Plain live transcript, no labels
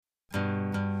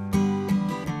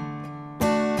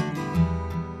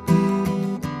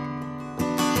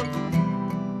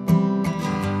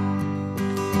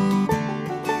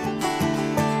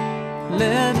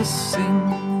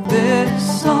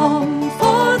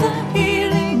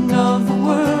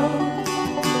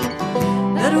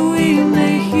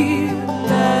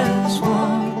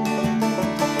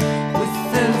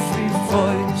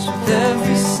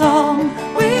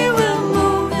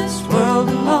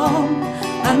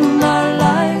and our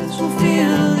lives will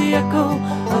feel the echo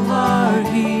of our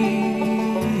healing.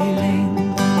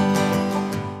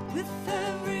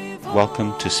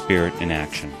 Welcome to Spirit in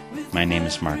Action. My name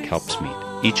is Mark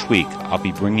Helpsmeet. Each week, I'll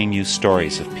be bringing you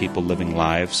stories of people living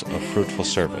lives of fruitful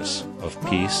service, of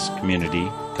peace, community,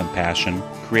 compassion,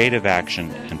 creative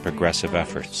action, and progressive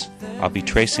efforts. I'll be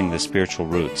tracing the spiritual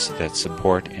roots that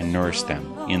support and nourish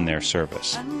them in their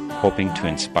service, hoping to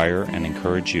inspire and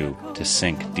encourage you to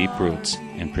sink deep roots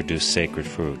and produce sacred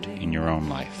fruit in your own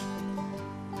life.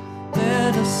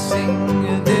 Let us sing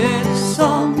a little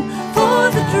song for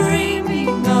the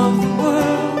dreaming of the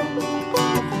world,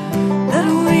 that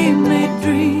we may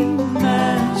dream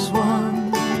as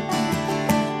one.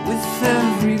 With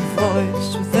every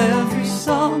voice, with every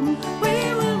song,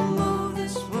 we will move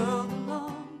this world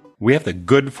along. We have the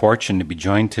good fortune to be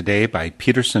joined today by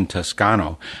Peterson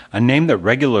Toscano, a name that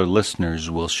regular listeners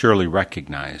will surely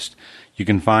recognize. You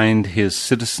can find his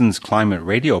Citizens Climate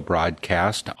Radio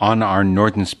broadcast on our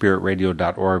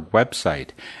northernspiritradio.org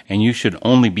website, and you should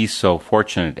only be so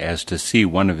fortunate as to see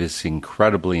one of his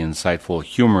incredibly insightful,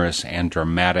 humorous, and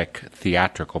dramatic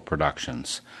theatrical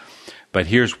productions. But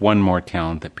here's one more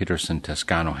talent that Peterson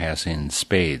Toscano has in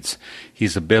spades.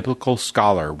 He's a biblical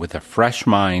scholar with a fresh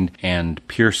mind and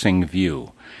piercing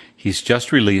view. He's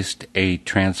just released a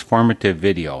transformative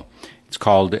video. It's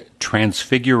called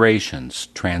Transfigurations,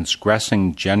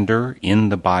 Transgressing Gender in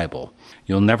the Bible.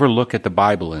 You'll never look at the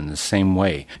Bible in the same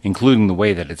way, including the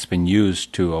way that it's been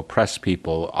used to oppress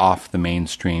people off the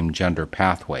mainstream gender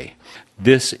pathway.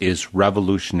 This is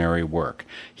revolutionary work,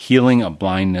 healing a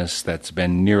blindness that's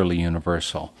been nearly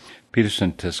universal.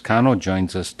 Peterson Toscano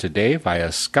joins us today via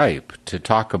Skype to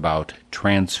talk about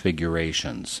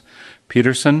Transfigurations.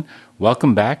 Peterson,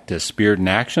 welcome back to Spirit in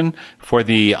Action for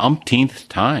the umpteenth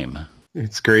time.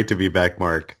 It's great to be back,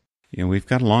 Mark. You know, we've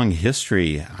got a long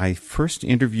history. I first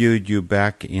interviewed you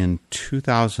back in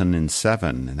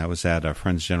 2007, and that was at a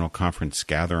Friends General Conference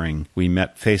gathering. We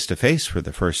met face-to-face for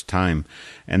the first time,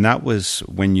 and that was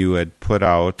when you had put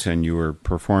out and you were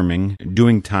performing,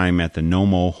 doing time at the No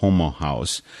Homo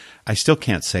House. I still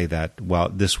can't say that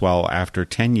this well after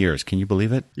 10 years. Can you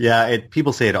believe it? Yeah,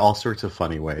 people say it all sorts of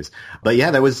funny ways. But yeah,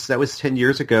 that was 10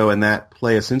 years ago, and that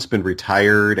play has since been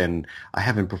retired, and I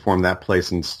haven't performed that play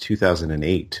since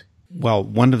 2008. Well,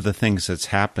 one of the things that's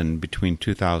happened between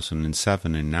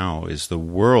 2007 and now is the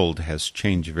world has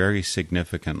changed very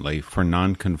significantly for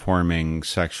non-conforming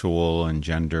sexual and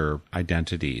gender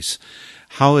identities.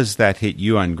 How has that hit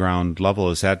you on ground level?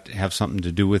 Does that have something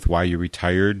to do with why you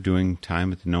retired doing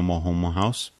time at the No Homo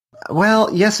House?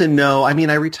 Well, yes and no. I mean,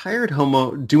 I retired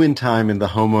doing time in the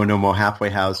Homo No Mo Halfway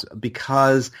House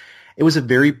because it was a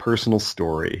very personal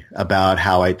story about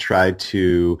how I tried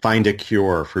to find a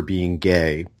cure for being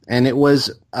gay. And it was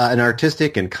an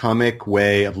artistic and comic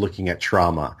way of looking at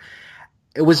trauma.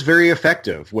 It was a very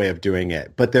effective way of doing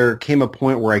it, but there came a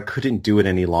point where I couldn't do it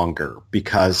any longer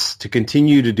because to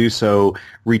continue to do so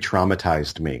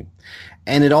re-traumatized me.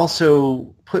 And it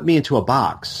also put me into a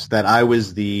box that I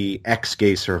was the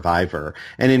ex-gay survivor.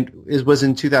 And it was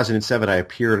in 2007 I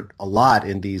appeared a lot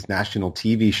in these national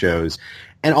TV shows,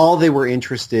 and all they were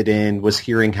interested in was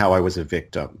hearing how I was a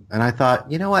victim. And I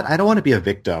thought, you know what, I don't want to be a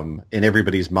victim in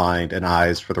everybody's mind and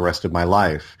eyes for the rest of my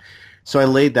life. So I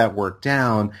laid that work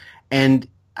down, and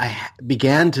I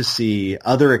began to see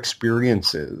other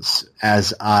experiences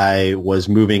as I was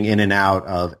moving in and out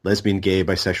of lesbian, gay,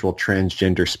 bisexual,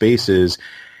 transgender spaces,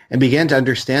 and began to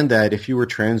understand that if you were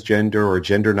transgender or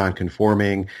gender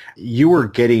nonconforming, you were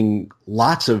getting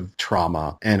lots of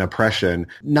trauma and oppression,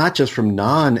 not just from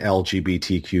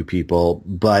non-LGBTQ people,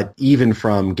 but even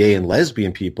from gay and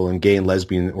lesbian people and gay and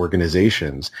lesbian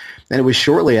organizations. And it was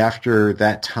shortly after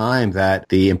that time that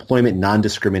the Employment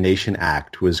Non-Discrimination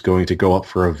Act was going to go up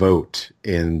for a vote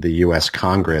in the U.S.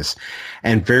 Congress.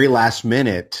 And very last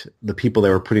minute, the people that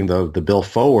were putting the bill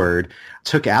forward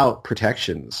took out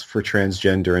protections for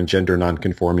transgender and gender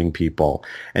nonconforming people.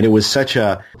 And it was such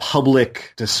a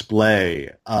public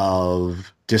display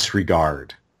of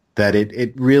disregard that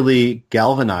it really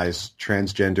galvanized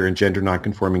transgender and gender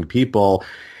nonconforming people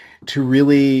to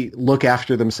really look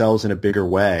after themselves in a bigger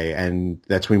way. And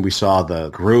that's when we saw the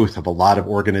growth of a lot of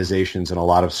organizations and a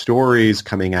lot of stories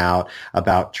coming out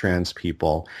about trans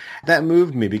people. That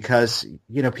moved me because,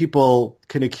 you know, people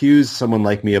can accuse someone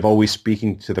like me of always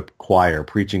speaking to the choir,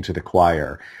 preaching to the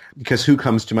choir, because who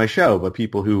comes to my show but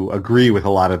people who agree with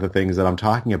a lot of the things that I'm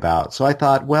talking about. So I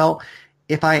thought, well,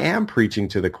 if I am preaching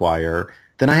to the choir,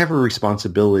 then I have a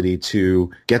responsibility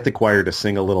to get the choir to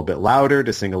sing a little bit louder,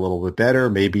 to sing a little bit better,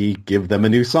 maybe give them a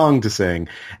new song to sing.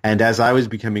 And as I was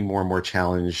becoming more and more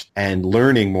challenged and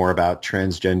learning more about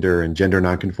transgender and gender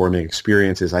nonconforming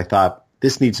experiences, I thought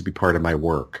this needs to be part of my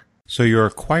work. So you're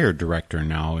a choir director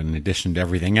now, in addition to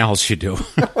everything else you do.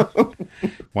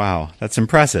 Wow, that's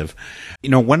impressive. You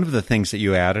know, one of the things that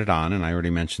you added on, and I already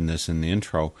mentioned this in the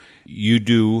intro, you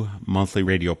do monthly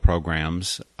radio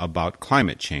programs about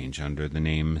climate change under the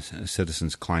name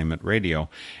Citizens Climate Radio.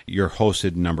 You're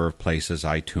hosted a number of places,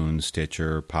 iTunes,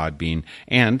 Stitcher, Podbean,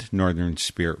 and Northern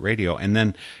Spirit Radio. And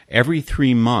then every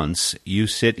 3 months, you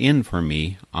sit in for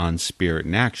me on Spirit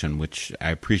in Action, which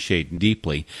I appreciate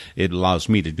deeply. It allows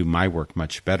me to do my work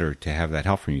much better to have that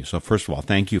help from you. So first of all,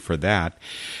 thank you for that.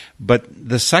 But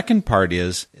the second part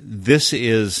is, this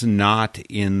is not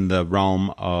in the realm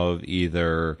of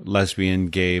either lesbian,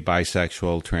 gay,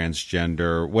 bisexual,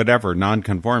 transgender, whatever,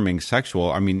 non-conforming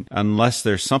sexual. I mean, unless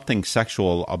there's something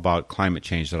sexual about climate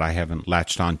change that I haven't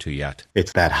latched onto yet.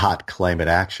 It's that hot climate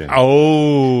action.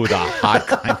 Oh, the hot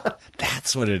climate.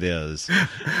 That's what it is.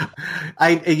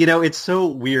 It's so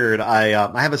weird. I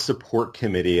have a support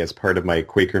committee as part of my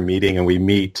Quaker meeting, and we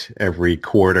meet every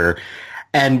quarter.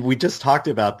 And we just talked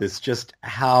about this, just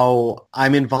how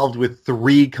I'm involved with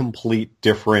 3 complete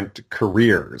different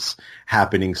careers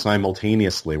happening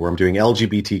simultaneously, where I'm doing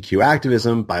LGBTQ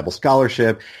activism, Bible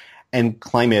scholarship, and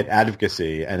climate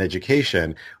advocacy and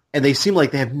education. And they seem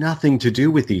like they have nothing to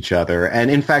do with each other. And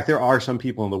in fact, there are some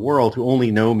people in the world who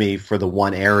only know me for the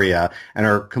one area and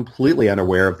are completely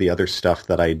unaware of the other stuff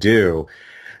that I do.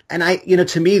 And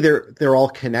to me, they're all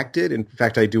connected. In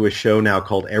fact, I do a show now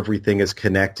called Everything is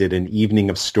Connected, an evening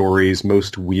of stories,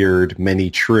 most weird, many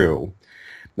true.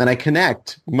 And I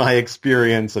connect my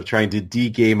experience of trying to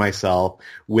de-gay myself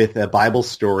with a Bible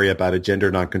story about a gender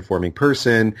nonconforming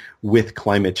person with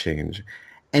climate change.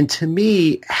 And to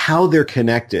me, how they're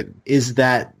connected is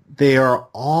that they are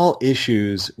all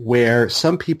issues where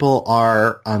some people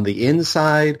are on the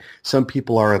inside, some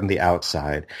people are on the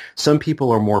outside. Some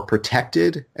people are more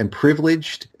protected and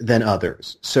privileged than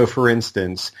others. So, for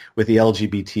instance, with the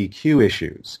LGBTQ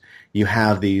issues, you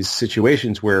have these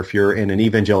situations where if you're in an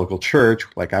evangelical church,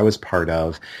 like I was part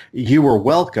of, you were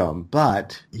welcome,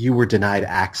 but you were denied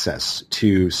access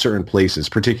to certain places,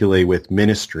 particularly with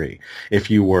ministry. If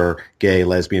you were gay,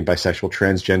 lesbian, bisexual,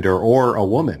 transgender, or a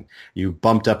woman, you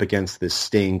bumped up against this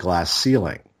stained glass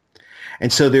ceiling.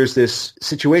 And so there's this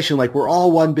situation like we're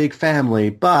all one big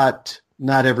family, but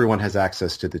not everyone has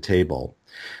access to the table.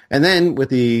 And then with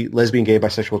the lesbian, gay,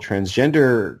 bisexual,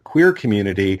 transgender, queer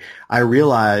community, I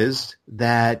realized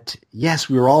that, yes,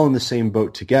 we were all in the same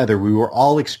boat together. We were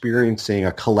all experiencing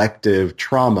a collective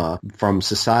trauma from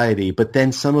society, but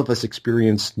then some of us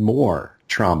experienced more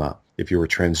trauma. If you were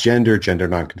transgender, gender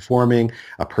nonconforming,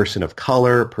 a person of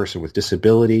color, a person with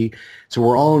disability. So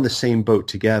we're all in the same boat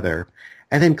together.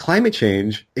 And then climate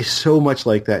change is so much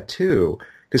like that too.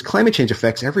 Because climate change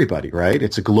affects everybody, right?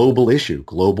 It's a global issue,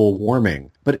 global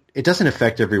warming. But it doesn't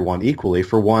affect everyone equally.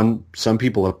 For one, some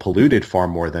people have polluted far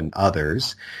more than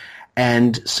others.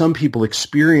 And some people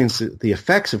experience the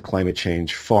effects of climate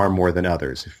change far more than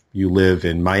others. If you live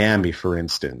in Miami, for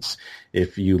instance,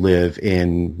 if you live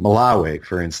in Malawi,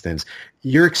 for instance,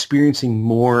 you're experiencing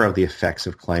more of the effects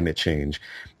of climate change.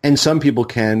 And some people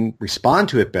can respond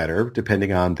to it better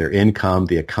depending on their income,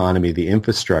 the economy, the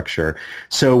infrastructure.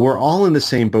 So we're all in the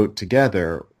same boat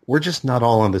together. We're just not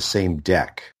all on the same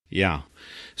deck. Yeah.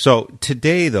 So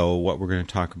today, though, what we're going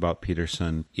to talk about,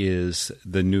 Peterson, is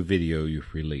the new video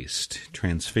you've released,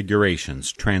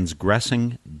 Transfigurations,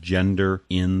 Transgressing Gender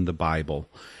in the Bible.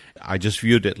 I just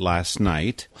viewed it last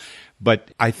night.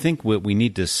 But I think what we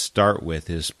need to start with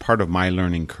is part of my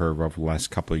learning curve over the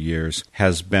last couple of years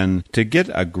has been to get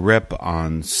a grip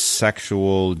on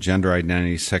sexual, gender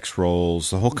identity, sex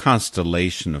roles, the whole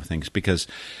constellation of things. Because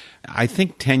I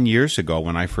think 10 years ago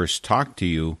when I first talked to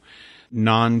you,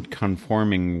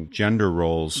 non-conforming gender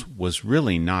roles was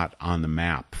really not on the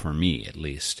map for me, at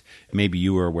least. Maybe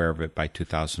you were aware of it by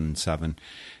 2007.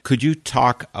 Could you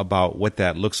talk about what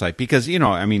that looks like? Because,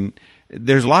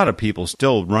 there's a lot of people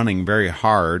still running very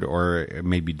hard or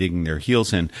maybe digging their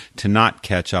heels in to not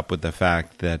catch up with the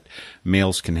fact that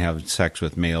males can have sex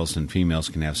with males and females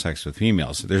can have sex with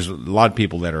females. There's a lot of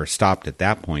people that are stopped at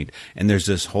that point, and there's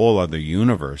this whole other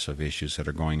universe of issues that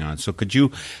are going on. So could you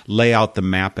lay out the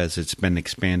map as it's been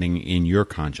expanding in your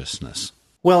consciousness?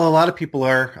 Well, a lot of people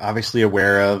are obviously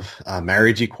aware of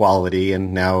marriage equality,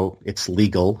 and now it's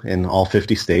legal in all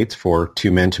 50 states for 2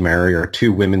 men to marry or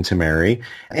 2 women to marry.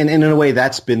 And in a way,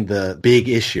 that's been the big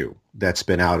issue that's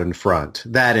been out in front.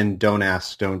 That and don't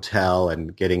ask, don't tell,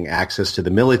 and getting access to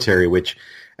the military, which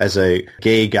as a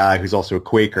gay guy who's also a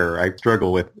Quaker, I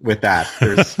struggle with that.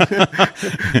 There's,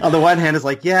 on the one hand, it's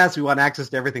like, yes, we want access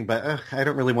to everything, but I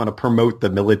don't really want to promote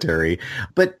the military.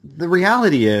 But the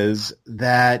reality is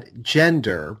that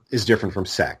gender is different from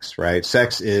sex, right?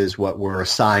 Sex is what we're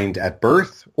assigned at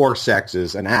birth, or sex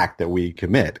is an act that we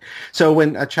commit. So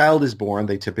when a child is born,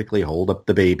 they typically hold up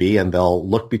the baby and they'll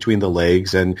look between the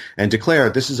legs and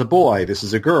declare, this is a boy, this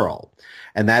is a girl.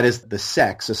 And that is the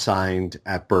sex assigned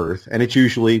at birth, and it's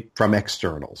usually from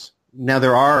externals. Now,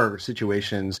 there are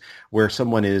situations where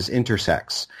someone is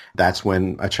intersex. That's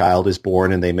when a child is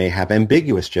born and they may have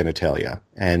ambiguous genitalia.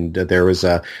 And there has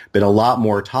been a lot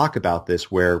more talk about this,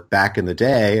 where back in the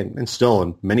day, and still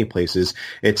in many places,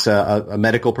 it's a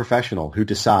medical professional who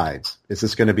decides, is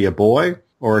this going to be a boy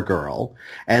or a girl?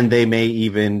 And they may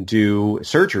even do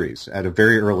surgeries at a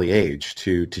very early age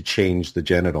to change the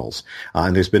genitals.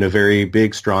 And there's been a very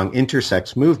big, strong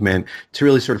intersex movement to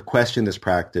really sort of question this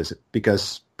practice,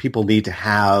 because people need to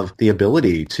have the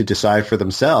ability to decide for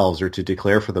themselves or to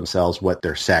declare for themselves what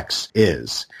their sex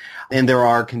is. And there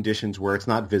are conditions where it's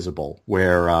not visible,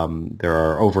 where there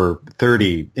are over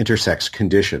 30 intersex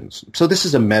conditions. So this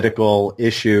is a medical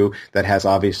issue that has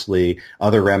obviously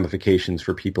other ramifications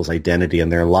for people's identity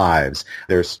and their lives.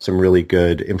 There's some really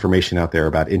good information out there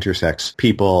about intersex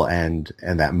people and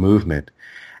that movement.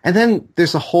 And then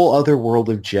there's a whole other world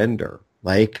of gender.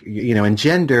 Like, and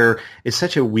gender is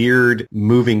such a weird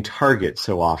moving target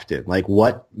so often. Like,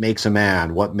 what makes a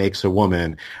man? What makes a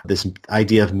woman? This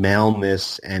idea of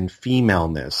maleness and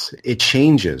femaleness, it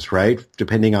changes, right?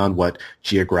 Depending on what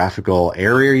geographical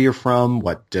area you're from,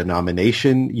 what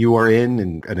denomination you are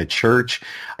in a church,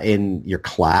 in your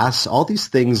class, all these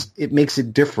things, it makes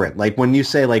it different. Like, when you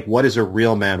say, like, what is a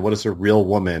real man? What is a real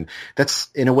woman?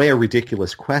 That's, in a way, a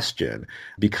ridiculous question,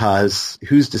 because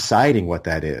who's deciding what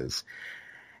that is?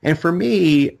 And for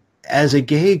me, as a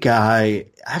gay guy,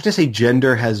 I have to say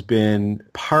gender has been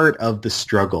part of the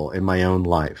struggle in my own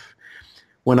life.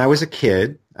 When I was a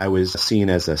kid, I was seen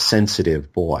as a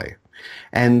sensitive boy.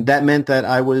 And that meant that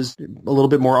I was a little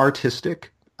bit more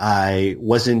artistic. I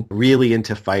wasn't really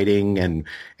into fighting and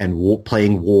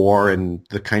playing war and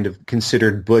the kind of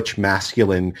considered butch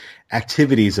masculine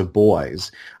activities of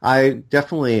boys. I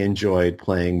definitely enjoyed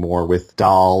playing more with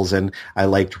dolls, and I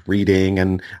liked reading,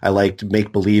 and I liked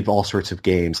make-believe, all sorts of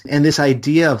games. And this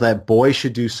idea of that boys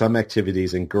should do some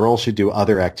activities and girls should do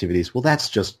other activities, well, that's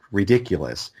just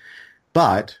ridiculous.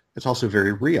 But it's also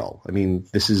very real. I mean,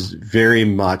 this is very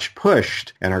much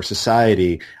pushed in our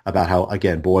society about how,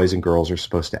 again, boys and girls are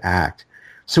supposed to act.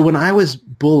 So when I was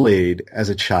bullied as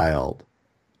a child,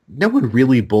 no one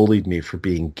really bullied me for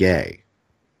being gay.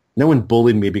 No one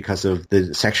bullied me because of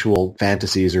the sexual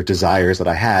fantasies or desires that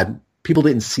I had. People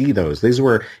didn't see those. These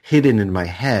were hidden in my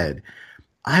head.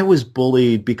 I was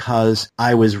bullied because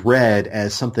I was read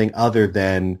as something other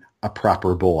than a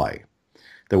proper boy.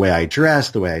 The way I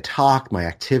dressed, the way I talked, my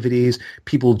activities,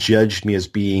 people judged me as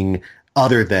being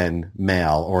other than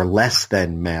male or less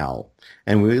than male.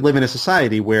 And we live in a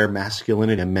society where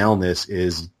masculinity and maleness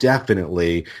is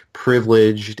definitely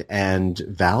privileged and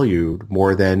valued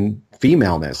more than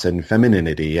femaleness and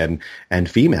femininity and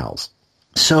females.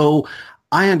 So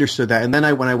I understood that. And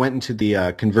then when I went into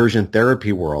the conversion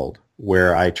therapy world,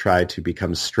 where I tried to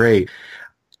become straight,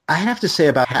 I have to say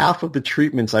about half of the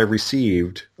treatments I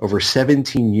received over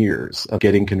 17 years of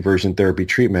getting conversion therapy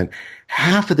treatment,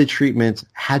 half of the treatments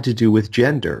had to do with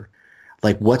gender.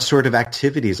 Like what sort of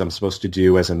activities I'm supposed to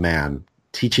do as a man,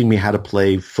 teaching me how to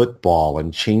play football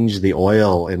and change the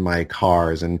oil in my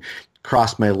cars and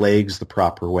cross my legs the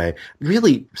proper way.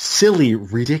 Really silly,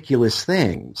 ridiculous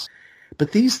things.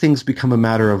 But these things become a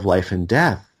matter of life and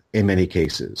death in many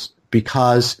cases,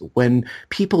 because when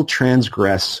people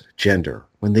transgress gender,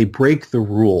 when they break the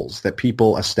rules that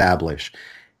people establish,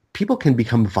 people can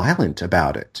become violent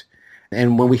about it.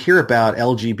 And when we hear about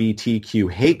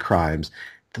LGBTQ hate crimes,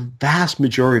 the vast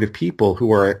majority of people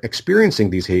who are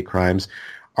experiencing these hate crimes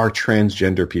are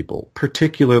transgender people,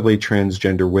 particularly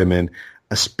transgender women,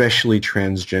 especially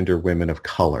transgender women of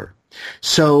color.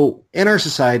 So in our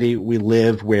society, we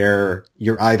live where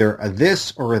you're either a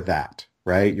this or a that,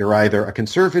 right? You're either a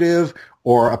conservative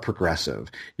or a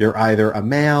progressive. You're either a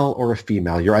male or a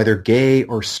female. You're either gay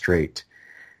or straight.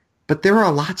 But there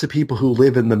are lots of people who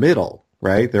live in the middle,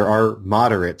 right? There are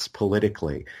moderates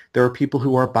politically. There are people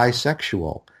who are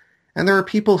bisexual. And there are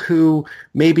people who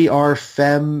maybe are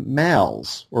femme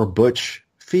males or butch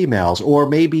females, or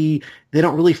maybe they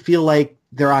don't really feel like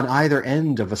they're on either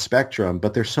end of a spectrum,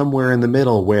 but they're somewhere in the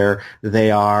middle where they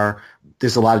are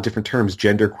there's a lot of different terms,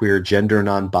 genderqueer, gender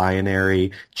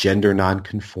non-binary, gender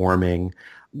non-conforming,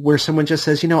 where someone just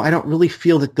says, I don't really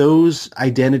feel that those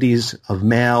identities of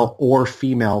male or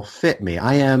female fit me.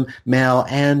 I am male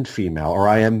and female, or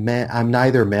I'm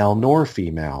neither male nor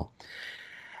female.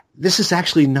 This is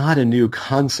actually not a new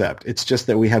concept. It's just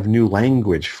that we have new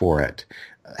language for it.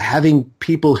 Having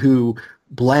people who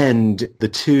blend the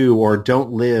two or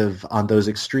don't live on those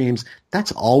extremes,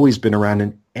 that's always been around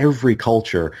in every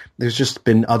culture. There's just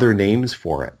been other names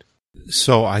for it.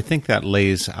 So I think that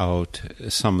lays out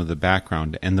some of the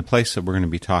background. And the place that we're going to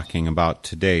be talking about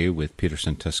today with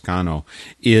Peterson Toscano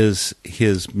is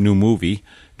his new movie,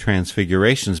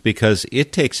 Transfigurations, because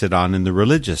it takes it on in the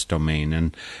religious domain.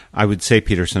 And I would say,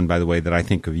 Peterson, by the way, that I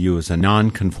think of you as a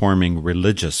non-conforming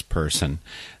religious person.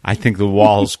 I think the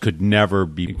walls could never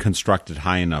be constructed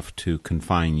high enough to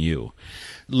confine you.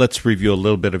 Let's review a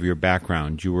little bit of your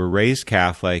background. You were raised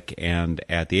Catholic, and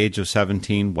at the age of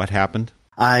 17, what happened?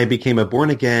 I became a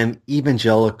born-again,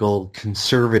 evangelical,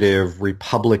 conservative,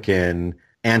 Republican,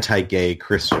 anti-gay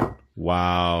Christian.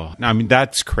 Wow. I mean,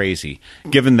 that's crazy,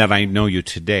 given that I know you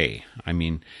today. I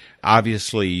mean,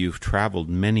 obviously you've traveled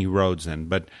many roads then,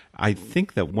 but I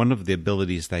think that one of the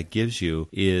abilities that gives you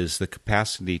is the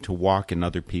capacity to walk in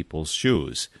other people's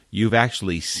shoes. You've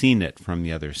actually seen it from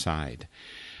the other side.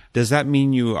 Does that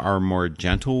mean you are more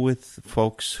gentle with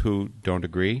folks who don't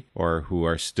agree or who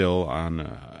are still on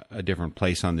a different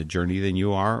place on the journey than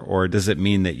you are? Or does it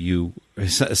mean that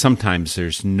sometimes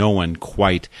there's no one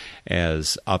quite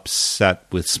as upset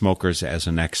with smokers as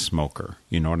an ex-smoker?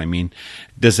 You know what I mean?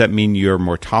 Does that mean you're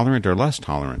more tolerant or less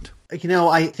tolerant?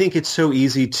 I think it's so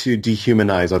easy to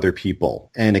dehumanize other people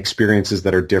and experiences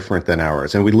that are different than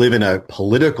ours. And we live in a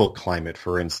political climate,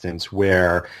 for instance,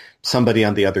 where somebody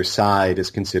on the other side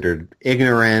is considered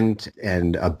ignorant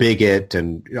and a bigot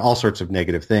and all sorts of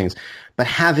negative things. But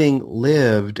having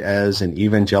lived as an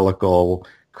evangelical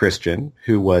Christian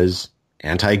who was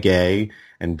anti-gay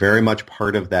and very much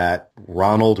part of that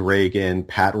Ronald Reagan,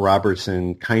 Pat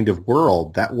Robertson kind of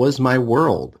world, that was my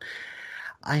world.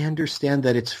 I understand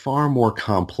that it's far more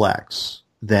complex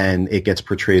than it gets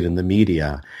portrayed in the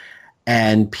media,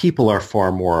 and people are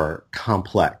far more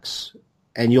complex.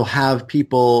 And you'll have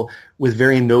people with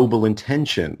very noble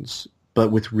intentions,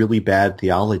 but with really bad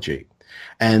theology.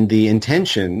 And the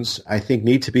intentions, I think,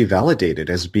 need to be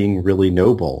validated as being really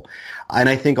noble. And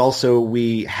I think also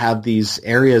we have these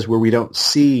areas where we don't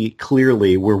see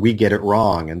clearly where we get it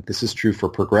wrong, and this is true for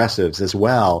progressives as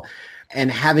well. And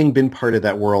having been part of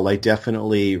that world, I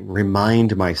definitely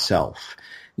remind myself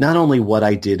not only what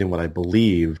I did and what I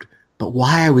believed, but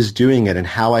why I was doing it and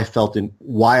how I felt and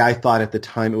why I thought at the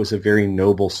time it was a very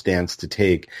noble stance to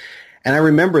take. And I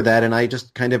remember that, and I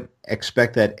just kind of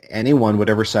expect that anyone,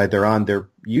 whatever side they're on, they're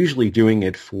usually doing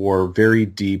it for very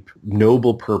deep,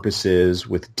 noble purposes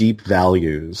with deep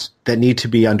values that need to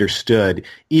be understood,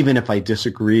 even if I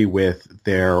disagree with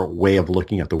their way of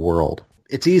looking at the world.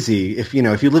 It's easy if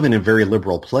you live in a very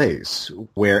liberal place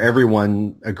where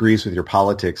everyone agrees with your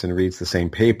politics and reads the same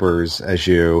papers as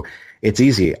you. It's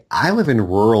easy. I live in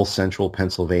rural central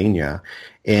Pennsylvania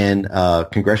in a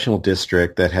congressional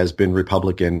district that has been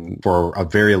Republican for a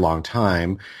very long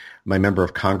time. My member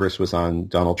of Congress was on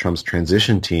Donald Trump's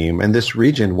transition team, and this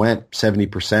region went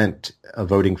 70%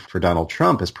 voting for Donald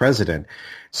Trump as president.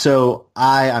 So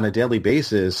I, on a daily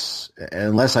basis,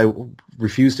 unless I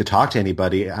refuse to talk to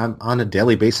anybody, I'm on a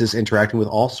daily basis interacting with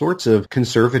all sorts of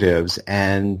conservatives,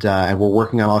 and we're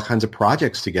working on all kinds of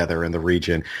projects together in the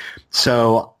region.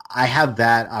 So I have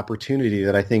that opportunity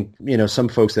that I think, some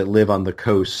folks that live on the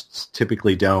coasts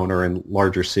typically don't, or in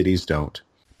larger cities don't.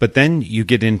 But then you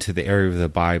get into the area of the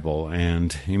Bible,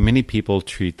 and many people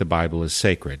treat the Bible as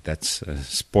sacred. That's a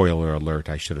spoiler alert,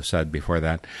 I should have said before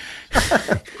that.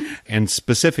 And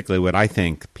specifically what I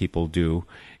think people do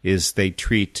is they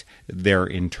treat their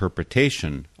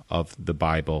interpretation of the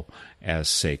Bible as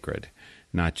sacred.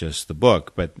 Not just the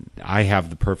book, but I have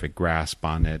the perfect grasp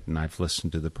on it, and I've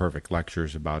listened to the perfect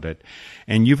lectures about it.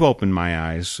 And you've opened my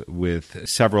eyes with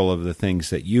several of the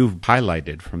things that you've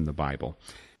highlighted from the Bible.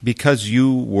 Because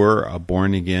you were a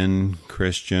born-again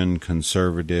Christian,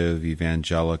 conservative,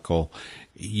 evangelical,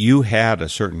 you had a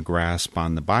certain grasp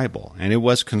on the Bible, and it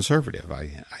was conservative,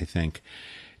 I think.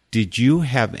 Did you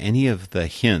have any of the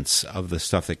hints of the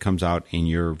stuff that comes out in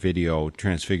your video,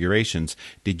 Transfigurations?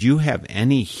 Did you have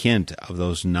any hint of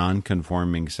those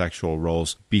non-conforming sexual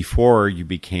roles before you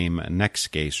became an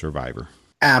ex-gay survivor?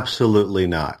 Absolutely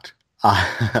not.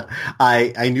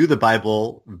 I knew the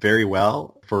Bible very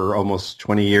well. For almost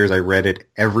 20 years, I read it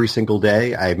every single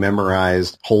day. I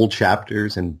memorized whole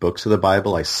chapters and books of the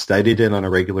Bible. I studied it on a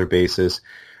regular basis.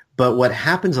 But what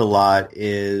happens a lot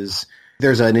is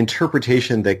there's an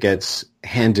interpretation that gets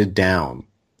handed down.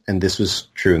 And this was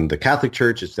true in the Catholic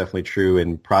Church. It's definitely true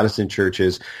in Protestant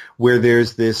churches, where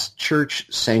there's this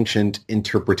church-sanctioned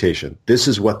interpretation. This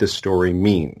is what this story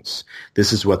means.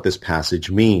 This is what this passage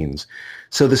means.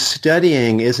 So the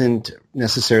studying isn't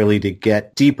necessarily to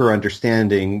get deeper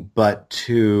understanding, but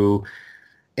to,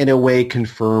 in a way,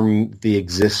 confirm the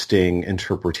existing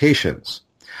interpretations.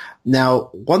 Now,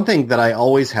 one thing that I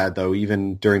always had, though,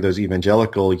 even during those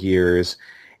evangelical years,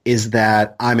 is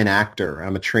that I'm an actor.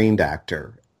 I'm a trained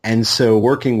actor. And so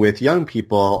working with young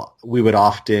people, we would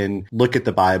often look at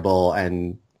the Bible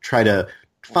and try to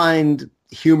find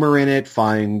humor in it,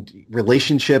 find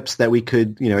relationships that we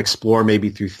could, explore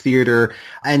maybe through theater.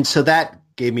 And so that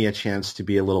gave me a chance to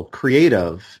be a little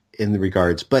creative in the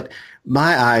regards. But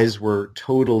my eyes were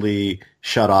totally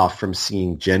shut off from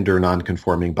seeing gender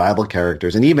nonconforming Bible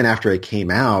characters. And even after I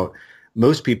came out,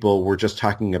 most people were just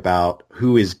talking about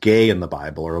who is gay in the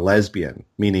Bible or lesbian,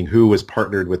 meaning who was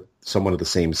partnered with someone of the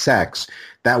same sex.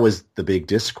 That was the big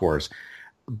discourse.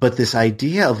 But this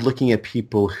idea of looking at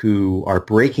people who are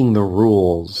breaking the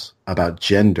rules about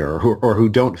gender or who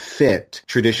don't fit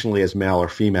traditionally as male or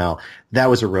female, that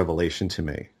was a revelation to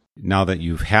me. Now that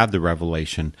you've had the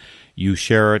revelation, you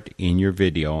share it in your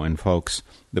video. And folks,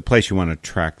 the place you want to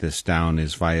track this down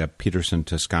is via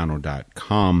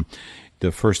petersontoscano.com.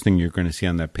 The first thing you're going to see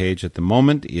on that page at the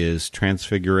moment is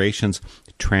Transfigurations,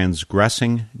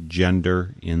 Transgressing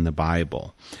Gender in the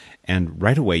Bible. And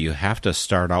right away, you have to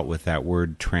start out with that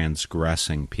word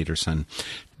transgressing, Peterson.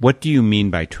 What do you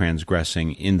mean by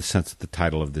transgressing in the sense of the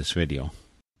title of this video?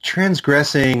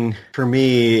 Transgressing, for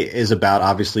me, is about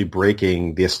obviously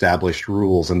breaking the established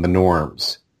rules and the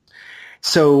norms.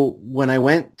 So when I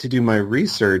went to do my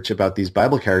research about these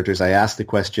Bible characters, I asked the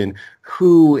question,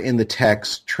 who in the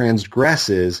text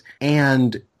transgresses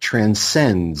and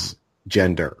transcends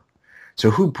gender?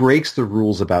 So who breaks the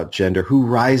rules about gender? Who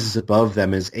rises above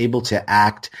them, is able to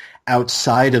act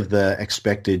outside of the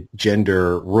expected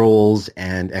gender roles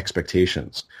and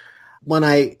expectations? When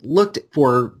I looked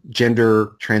for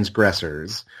gender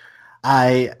transgressors,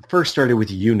 I first started with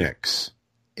eunuchs.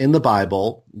 In the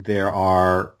Bible, there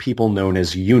are people known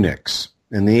as eunuchs.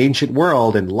 In the ancient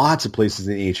world, and lots of places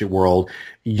in the ancient world,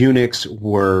 eunuchs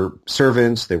were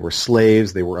servants, they were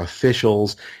slaves, they were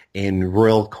officials in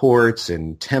royal courts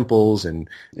and temples and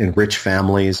in rich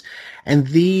families. And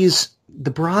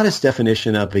the broadest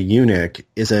definition of a eunuch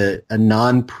is a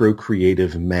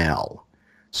non-procreative male.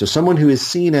 So someone who is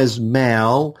seen as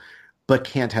male but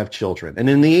can't have children. And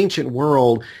in the ancient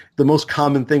world, the most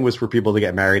common thing was for people to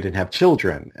get married and have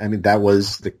children. I mean, that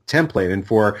was the template. And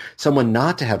for someone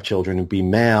not to have children and be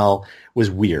male was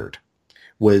weird,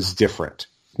 was different.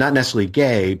 Not necessarily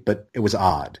gay, but it was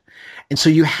odd. And so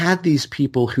you had these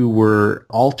people who were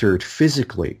altered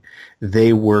physically.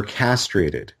 They were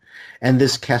castrated. And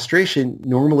this castration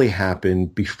normally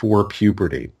happened before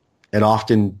puberty. And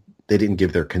often they didn't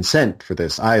give their consent for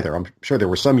this either. I'm sure there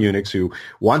were some eunuchs who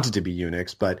wanted to be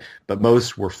eunuchs, but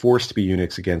most were forced to be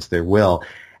eunuchs against their will.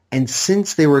 And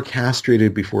since they were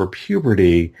castrated before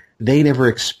puberty, they never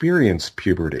experienced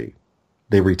puberty.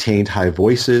 They retained high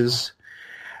voices.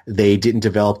 They didn't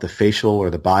develop the facial or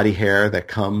the body hair that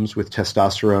comes with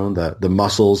testosterone, the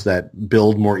muscles that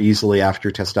build more easily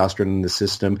after testosterone in the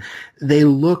system. They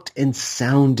looked and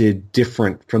sounded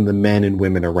different from the men and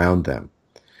women around them.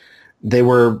 They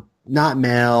were not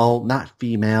male, not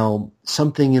female,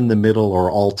 something in the middle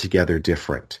or altogether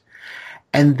different.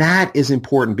 And that is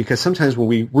important because sometimes when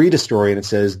we read a story and it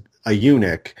says a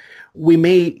eunuch, we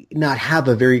may not have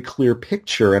a very clear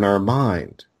picture in our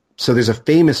mind. So there's a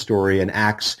famous story in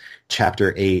Acts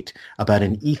chapter 8 about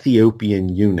an Ethiopian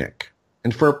eunuch.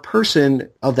 And for a person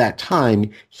of that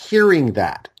time, hearing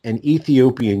that, an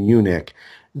Ethiopian eunuch,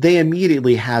 they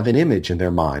immediately have an image in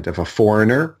their mind of a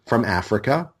foreigner from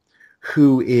Africa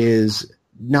who is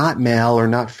not male or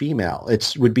not female.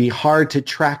 It would be hard to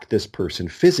track this person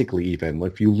physically even.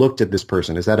 If you looked at this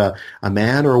person, is that a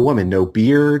man or a woman? No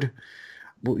beard,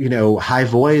 high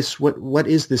voice. What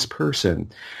is this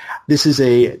person? This is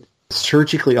a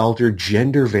surgically altered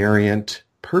gender variant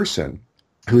person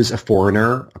who's a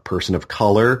foreigner, a person of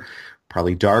color,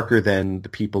 probably darker than the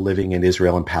people living in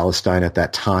Israel and Palestine at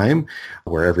that time,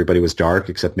 where everybody was dark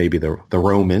except maybe the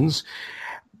Romans,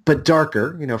 but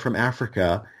darker, from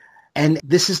Africa. And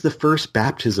this is the first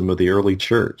baptism of the early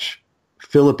church.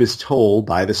 Philip is told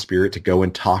by the Spirit to go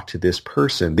and talk to this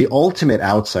person, the ultimate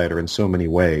outsider in so many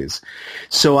ways.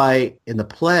 So in the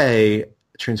play,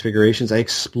 Transfigurations, I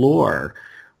explore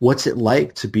what's it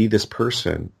like to be this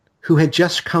person who had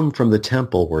just come from the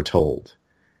temple, we're told.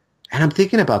 And I'm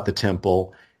thinking about the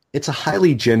temple, it's a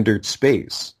highly gendered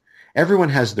space. Everyone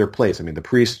has their place. I mean, the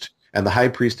priest and the high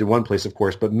priest in one place, of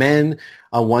course, but men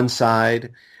on one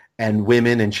side and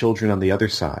women and children on the other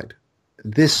side.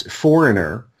 This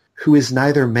foreigner who is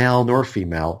neither male nor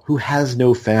female, who has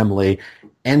no family,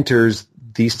 enters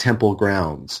these temple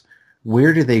grounds.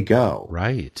 Where do they go?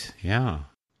 Right, yeah.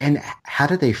 And how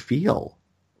do they feel?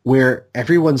 Where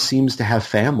everyone seems to have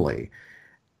family.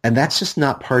 And that's just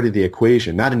not part of the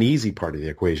equation, not an easy part of the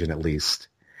equation at least.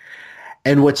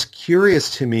 And what's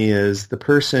curious to me is the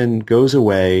person goes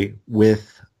away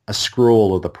with a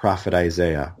scroll of the prophet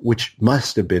Isaiah, which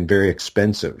must have been very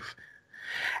expensive.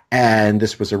 And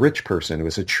this was a rich person. It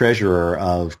was a treasurer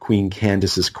of Queen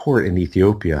Candace's court in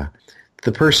Ethiopia.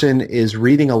 The person is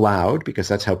reading aloud, because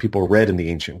that's how people read in the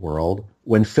ancient world,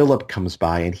 when Philip comes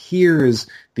by and hears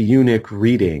the eunuch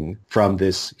reading from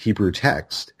this Hebrew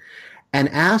text and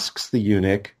asks the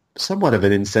eunuch somewhat of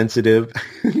an insensitive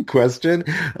question.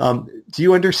 Do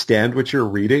you understand what you're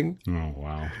reading? Oh,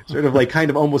 wow. Sort of like kind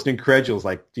of almost incredulous,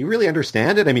 like, do you really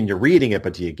understand it? I mean, you're reading it,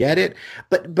 but do you get it?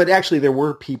 But actually there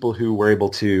were people who were able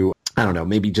to, I don't know,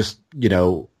 maybe just,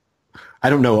 I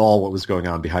don't know all what was going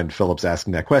on behind Philip's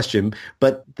asking that question,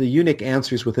 but the eunuch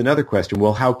answers with another question.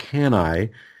 Well, how can I,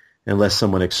 unless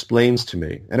someone explains to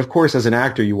me? And of course, as an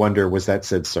actor, you wonder, was that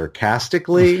said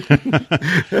sarcastically?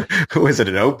 Was it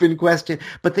an open question?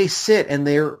 But they sit and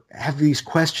they have these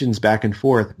questions back and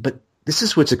forth. But this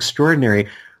is what's extraordinary.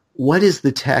 What is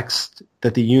the text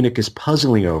that the eunuch is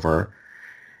puzzling over,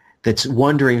 that's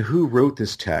wondering who wrote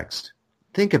this text?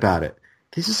 Think about it.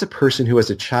 This is a person who, as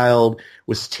a child,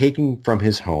 was taken from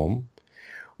his home,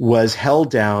 was held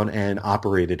down and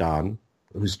operated on,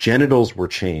 whose genitals were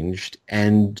changed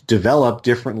and developed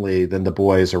differently than the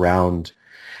boys around,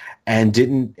 and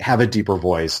didn't have a deeper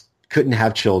voice, couldn't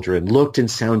have children, looked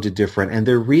and sounded different. And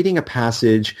they're reading a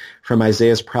passage from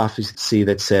Isaiah's prophecy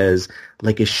that says,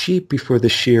 like a sheep before the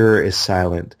shearer is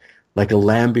silent, like a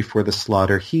lamb before the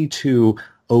slaughter, he too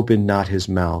opened not his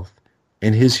mouth.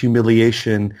 In his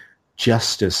humiliation,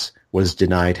 justice was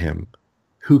denied him.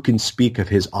 Who can speak of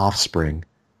his offspring?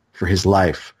 For his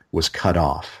life was cut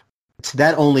off. So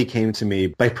that only came to me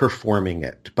by performing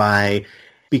it, by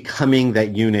becoming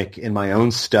that eunuch in my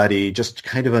own study, just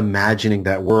kind of imagining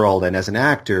that world, and as an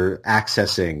actor,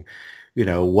 accessing,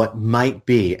 what might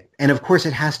be. And of course,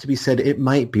 it has to be said, it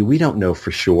might be. We don't know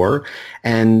for sure.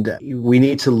 And we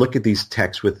need to look at these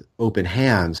texts with open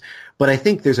hands. But I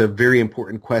think there's a very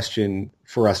important question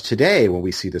for us today when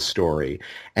we see the story.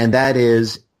 And that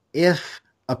is, if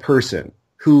a person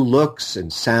who looks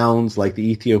and sounds like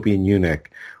the Ethiopian eunuch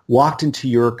walked into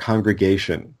your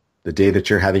congregation the day that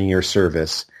you're having your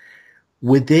service,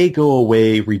 would they go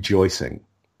away rejoicing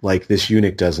like this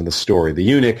eunuch does in the story? The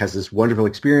eunuch has this wonderful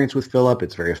experience with Philip.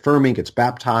 It's very affirming, gets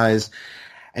baptized,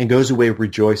 and goes away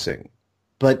rejoicing.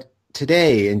 But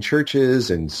today in churches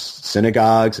and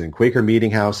synagogues and Quaker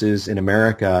meeting houses in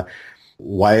America,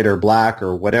 white or black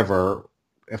or whatever,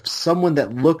 if someone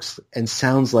that looks and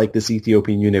sounds like this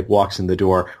Ethiopian eunuch walks in the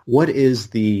door, what is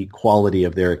the quality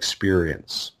of their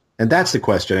experience? And that's the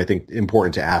question I think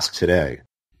important to ask today.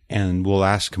 And we'll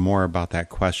ask more about that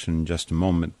question in just a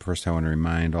moment. First, I want to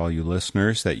remind all you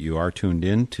listeners that you are tuned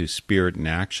in to Spirit in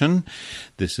Action.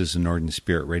 This is a Northern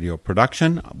Spirit Radio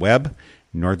production, web,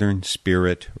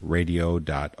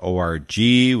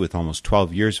 northernspiritradio.org, with almost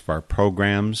 12 years of our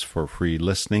programs for free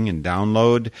listening and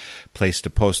download, place to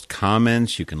post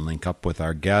comments. You can link up with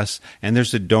our guests, and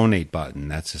there's a donate button.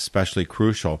 That's especially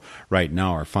crucial right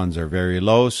now. Our funds are very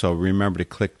low, so remember to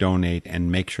click donate and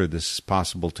make sure this is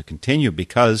possible to continue,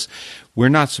 because we're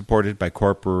not supported by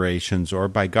corporations or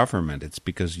by government. It's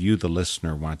because you, the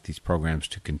listener, want these programs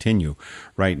to continue.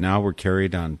 Right now, we're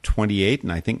carried on 28,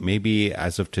 and I think maybe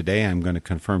as of today, I'm going to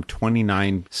confirm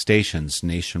 29 stations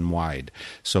nationwide.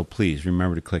 So please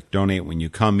remember to click donate when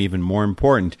you come. Even more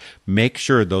important, make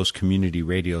sure those community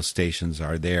radio stations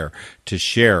are there to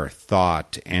share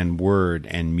thought and word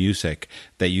and music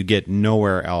that you get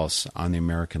nowhere else on the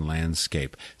American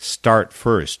landscape. Start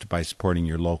first by supporting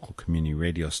your local community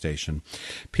radio station.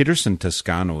 Peterson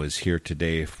Toscano is here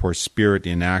today for Spirit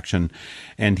in Action,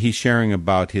 and he's sharing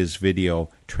about his video,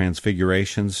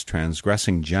 Transfigurations,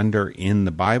 Transgressing Gender in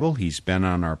the Bible. He's been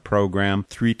on our program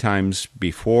 3 times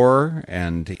before,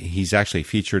 and he's actually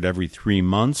featured every 3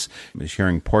 months,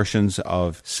 sharing portions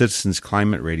of Citizens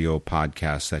Climate Radio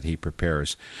podcasts that he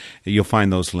prepares. You'll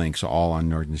find those links all on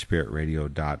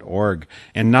northernspiritradio.org.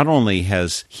 And not only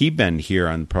has he been here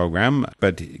on the program,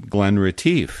 but Glenn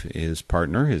Retief, his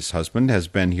partner, his husband, has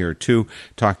been here too,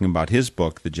 talking about his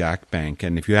book, The Jack Bank.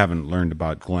 And if you haven't learned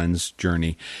about Glenn's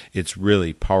journey, it's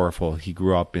really powerful. He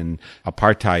grew up in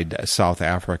apartheid South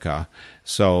Africa,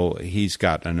 so he's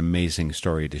got an amazing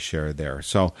story to share there.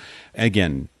 So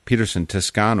again, Peterson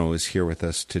Toscano is here with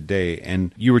us today,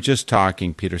 and you were just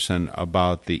talking, Peterson,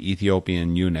 about the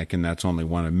Ethiopian eunuch, and that's only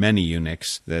one of many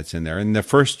eunuchs that's in there. And the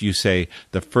first, you say,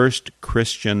 the first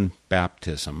Christian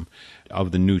baptism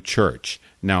of the new church.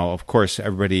 Now, of course,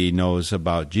 everybody knows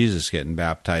about Jesus getting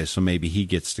baptized, so maybe he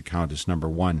gets to count as number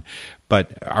one.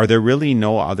 But are there really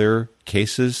no other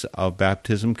cases of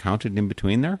baptism counted in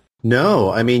between there?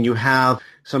 No, I mean, you have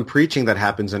some preaching that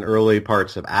happens in early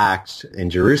parts of Acts in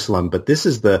Jerusalem, but this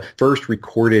is the first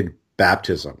recorded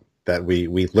baptism that we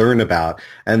learn about.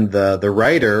 And the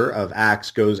writer of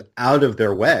Acts goes out of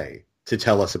their way to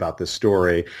tell us about this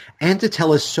story and to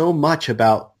tell us so much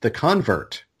about the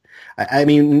convert. I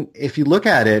mean, if you look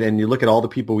at it and you look at all the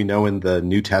people we know in the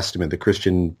New Testament, the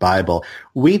Christian Bible,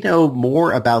 we know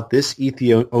more about this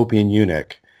Ethiopian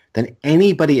eunuch than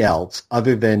anybody else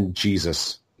other than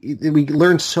Jesus. We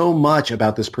learn so much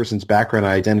about this person's background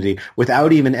and identity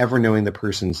without even ever knowing the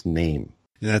person's name.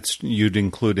 You'd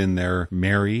include in there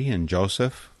Mary and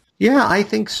Joseph? Yeah, I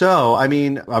think so. I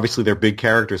mean, obviously they're big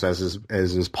characters, as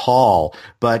is Paul,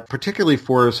 but particularly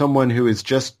for someone who is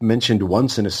just mentioned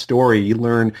once in a story, you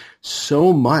learn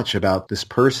so much about this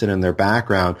person and their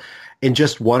background in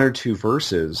just one or two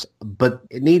verses. But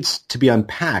it needs to be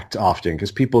unpacked often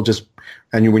because people just,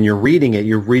 and when you're reading it,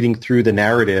 you're reading through the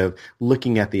narrative,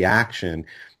 looking at the action.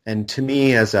 And to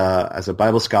me, as a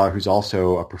Bible scholar who's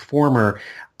also a performer,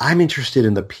 I'm interested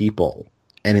in the people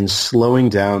and in slowing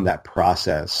down that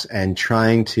process and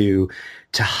trying to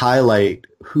highlight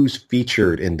who's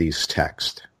featured in these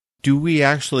texts. Do we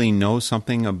actually know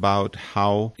something about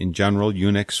how, in general,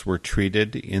 eunuchs were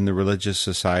treated in the religious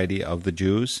society of the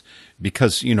Jews?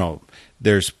 Because,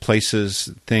 there's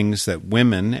things that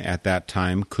women at that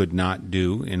time could not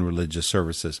do in religious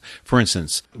services. For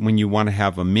instance, when you want to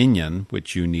have a minyan,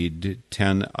 which you need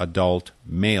 10 adult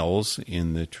males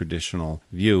in the traditional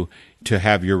view, to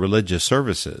have your religious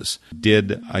services,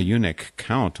 did a eunuch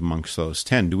count amongst those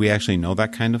 10? Do we actually know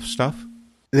that kind of stuff?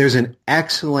 There's an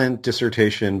excellent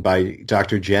dissertation by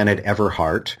Dr. Janet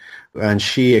Everhart, and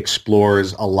she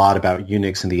explores a lot about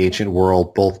eunuchs in the ancient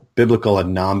world, both biblical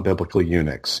and non-biblical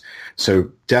eunuchs.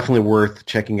 So definitely worth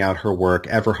checking out her work,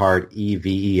 Everhart,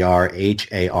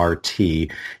 Everhart.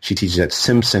 She teaches at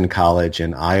Simpson College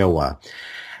in Iowa.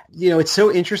 It's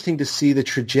so interesting to see the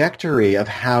trajectory of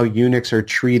how eunuchs are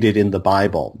treated in the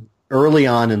Bible. Early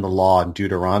on in the law in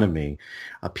Deuteronomy,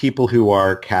 people who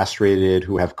are castrated,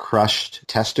 who have crushed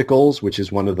testicles, which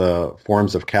is one of the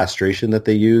forms of castration that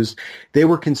they use, they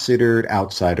were considered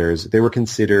outsiders. They were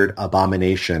considered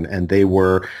abomination, and they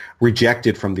were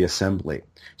rejected from the assembly.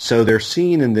 So they're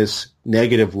seen in this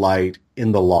negative light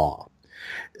in the law.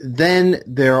 Then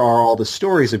there are all the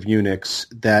stories of eunuchs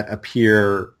that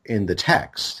appear in the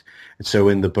text. And so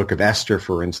in the book of Esther,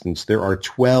 for instance, there are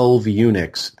 12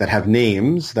 eunuchs that have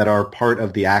names that are part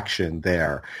of the action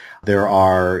there. There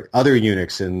are other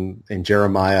eunuchs in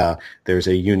Jeremiah. There's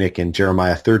a eunuch in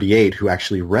Jeremiah 38 who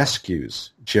actually rescues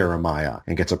Jeremiah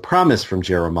and gets a promise from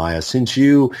Jeremiah, since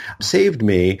you saved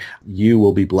me, you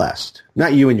will be blessed.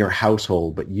 Not you and your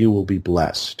household, but you will be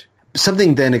blessed.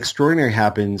 Something then extraordinary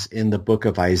happens in the book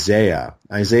of Isaiah.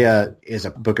 Isaiah is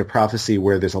a book of prophecy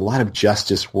where there's a lot of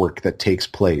justice work that takes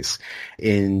place.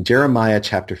 In Jeremiah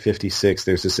chapter 56,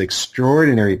 there's this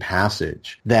extraordinary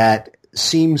passage that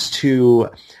seems to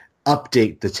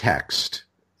update the text,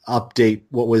 update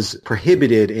what was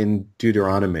prohibited in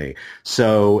Deuteronomy.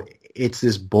 So it's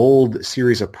this bold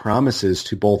series of promises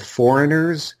to both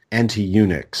foreigners and to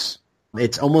eunuchs.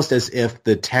 It's almost as if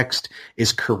the text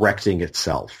is correcting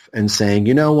itself and saying,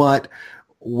 you know what,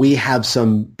 we have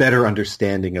some better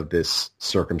understanding of this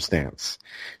circumstance.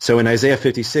 So in Isaiah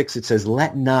 56, it says,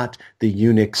 let not the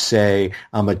eunuch say,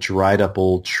 I'm a dried up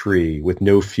old tree with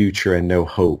no future and no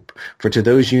hope. For to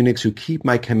those eunuchs who keep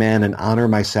my command and honor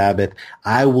my Sabbath,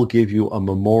 I will give you a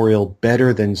memorial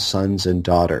better than sons and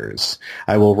daughters.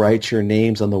 I will write your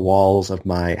names on the walls of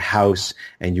my house,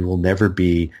 and you will never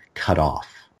be cut off.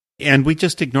 And we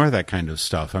just ignore that kind of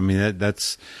stuff. I mean,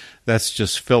 that's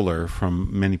just filler from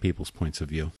many people's points of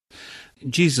view.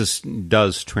 Jesus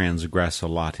does transgress a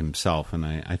lot himself, and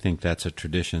I think that's a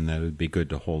tradition that would be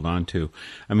good to hold on to.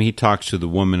 I mean, he talks to the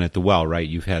woman at the well, right?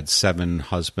 You've had 7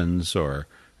 husbands, or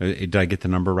did I get the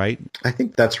number right? I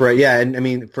think that's right, yeah. And I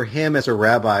mean, for him as a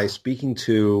rabbi, speaking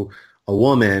to a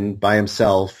woman by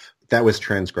himself, that was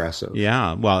transgressive.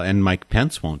 Yeah, well, and Mike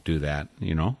Pence won't do that,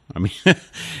 I mean,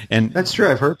 and that's true.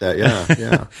 I've heard that.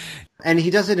 Yeah. And he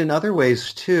does it in other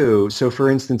ways, too. So, for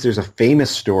instance, there's a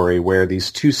famous story where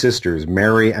these two sisters,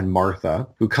 Mary and Martha,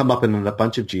 who come up in a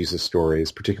bunch of Jesus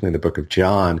stories, particularly in the book of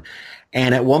John.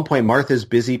 And at one point, Martha's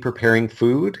busy preparing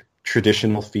food,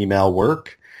 traditional female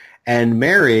work. And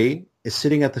Mary is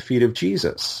sitting at the feet of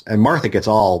Jesus. And Martha gets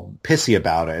all pissy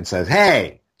about it and says,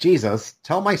 "Hey, Jesus,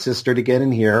 tell my sister to get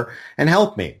in here and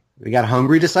help me. We got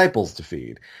hungry disciples to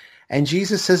feed." And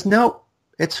Jesus says, "No,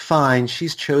 it's fine.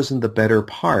 She's chosen the better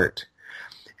part."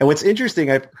 And what's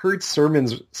interesting, I've heard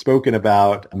sermons spoken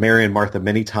about Mary and Martha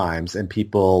many times, and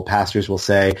pastors will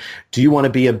say, "Do you want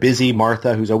to be a busy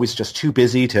Martha who's always just too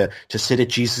busy to sit at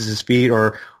Jesus' feet,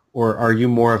 or are you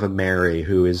more of a Mary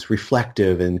who is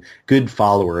reflective and good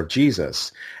follower of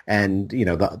Jesus?" And,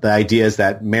 the idea is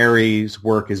that Mary's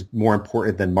work is more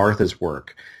important than Martha's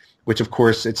work, which, of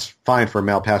course, it's fine for a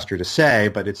male pastor to say,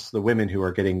 but it's the women who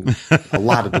are getting a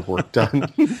lot of the work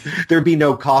done. There'd be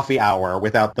no coffee hour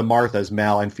without the Marthas,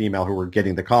 male and female, who were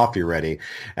getting the coffee ready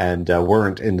and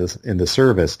weren't in the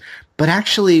service. But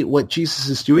actually, what Jesus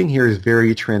is doing here is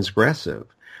very transgressive.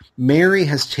 Mary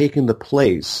has taken the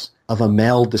place of a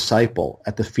male disciple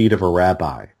at the feet of a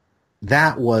rabbi.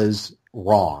 That was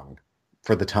wrong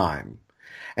for the time.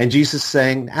 And Jesus is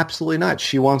saying, absolutely not.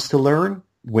 She wants to learn.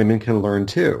 Women can learn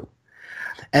too.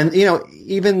 And,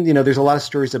 there's a lot of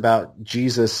stories about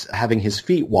Jesus having his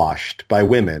feet washed by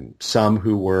women, some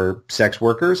who were sex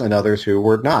workers and others who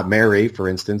were not. Mary, for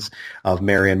instance, of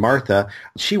Mary and Martha,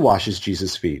 she washes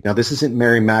Jesus' feet. Now, this isn't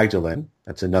Mary Magdalene.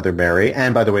 That's another Mary.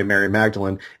 And by the way, Mary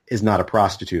Magdalene is not a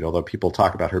prostitute, although people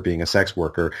talk about her being a sex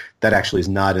worker. That actually is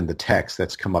not in the text.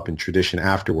 That's come up in tradition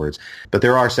afterwards. But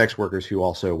there are sex workers who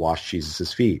also wash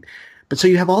Jesus' feet. But so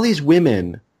you have all these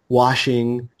women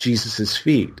washing Jesus'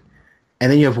 feet.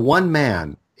 And then you have one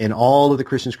man in all of the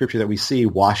Christian scripture that we see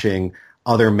washing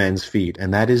other men's feet,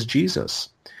 and that is Jesus.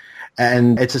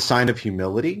 And it's a sign of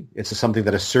humility. It's something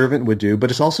that a servant would do, but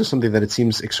it's also something that it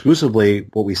seems exclusively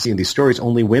what we see in these stories,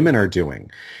 only women are doing.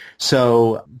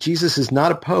 So Jesus is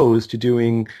not opposed to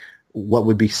doing what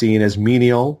would be seen as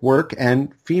menial work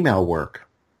and female work.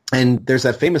 And there's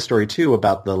that famous story, too,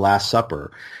 about the Last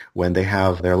Supper, when they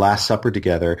have their Last Supper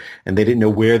together, and they didn't know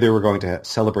where they were going to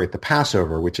celebrate the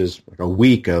Passover, which is a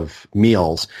week of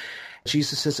meals.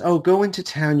 Jesus says, "Oh, go into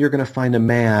town. You're going to find a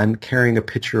man carrying a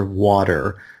pitcher of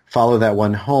water. Follow that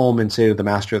one home and say to the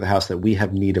master of the house that we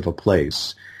have need of a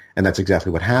place." And that's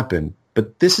exactly what happened.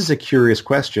 But this is a curious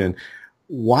question.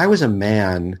 Why was a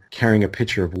man carrying a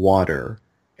pitcher of water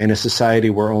in a society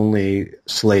where only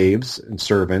slaves and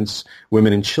servants,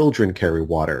 women and children carry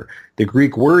water? The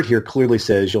Greek word here clearly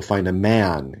says you'll find a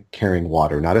man carrying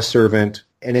water, not a servant.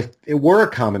 And if it were a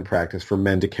common practice for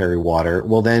men to carry water,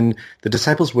 well, then the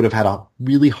disciples would have had a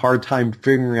really hard time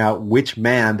figuring out which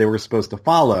man they were supposed to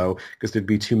follow because there'd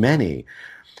be too many.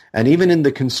 And even in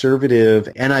the conservative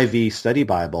NIV study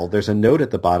Bible, there's a note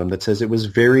at the bottom that says it was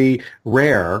very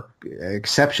rare,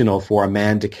 exceptional for a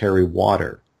man to carry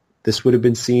water. This would have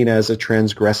been seen as a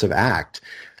transgressive act.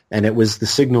 And it was the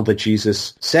signal that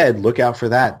Jesus said, look out for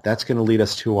that. That's going to lead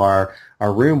us to our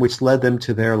room, which led them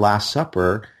to their Last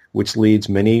Supper, which leads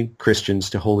many Christians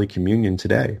to Holy Communion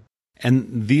today.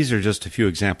 And these are just a few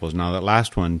examples. Now, that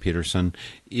last one, Peterson,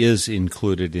 is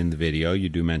included in the video. You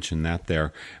do mention that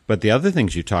there. But the other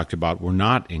things you talked about were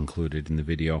not included in the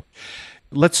video.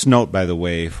 Let's note, by the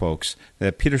way, folks,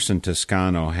 that Peterson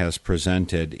Toscano has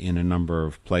presented in a number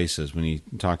of places. When he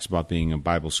talks about being a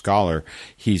Bible scholar,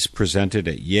 he's presented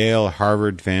at Yale,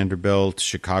 Harvard, Vanderbilt,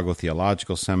 Chicago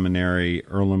Theological Seminary,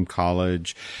 Earlham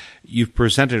College. You've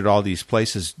presented at all these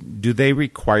places. Do they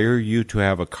require you to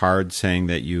have a card saying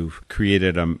that you've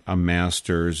created a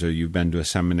master's or you've been to a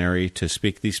seminary to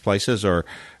speak these places, or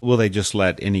will they just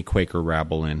let any Quaker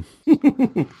rabble in?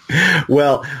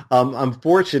 Well, I'm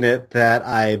fortunate that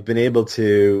I've been able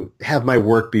to have my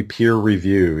work be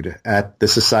peer-reviewed at the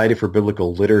Society for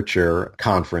Biblical Literature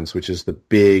conference, which is the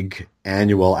big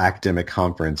annual academic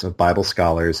conference of Bible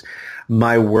scholars.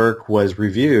 My work was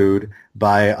reviewed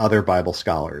by other Bible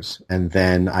scholars, and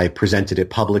then I presented it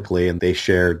publicly, and they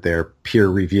shared their peer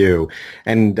review.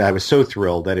 And I was so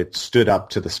thrilled that it stood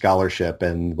up to the scholarship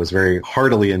and was very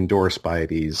heartily endorsed by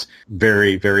these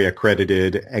very, very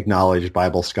accredited, acknowledged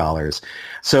Bible scholars.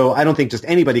 So I don't think just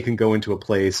anybody can go into a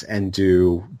place and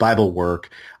do Bible work.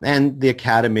 And the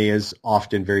academy is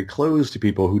often very closed to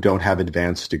people who don't have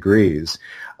advanced degrees.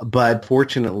 But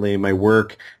fortunately, my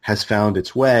work has found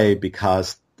its way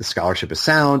because the scholarship is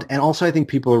sound, and also I think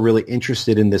people are really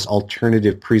interested in this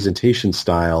alternative presentation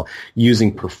style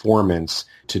using performance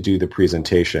to do the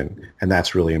presentation, and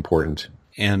that's really important.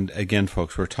 And again,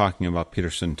 folks, we're talking about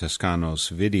Peterson Toscano's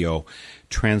video,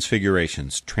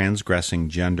 Transfigurations, Transgressing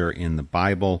Gender in the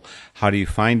Bible. How do you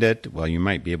find it? Well, you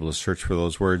might be able to search for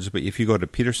those words, but if you go to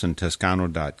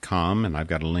petersontoscano.com, and I've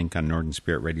got a link on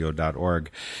northernspiritradio.org,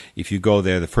 if you go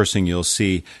there, the first thing you'll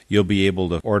see, you'll be able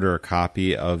to order a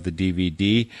copy of the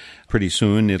DVD. Pretty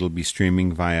soon it'll be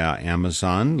streaming via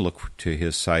Amazon. Look to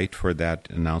his site for that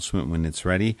announcement when it's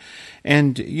ready.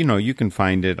 And, you can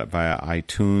find it via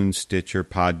iTunes, Stitcher,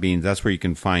 Podbean. That's where you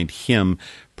can find him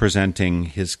presenting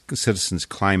his Citizens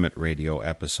Climate Radio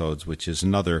episodes, which is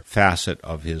another facet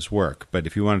of his work. But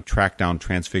if you want to track down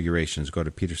Transfigurations, go to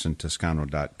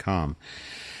petersontoscano.com.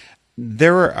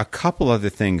 There are a couple other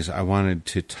things I wanted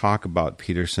to talk about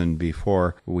Peterson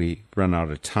before we run out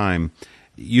of time.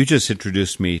 You just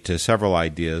introduced me to several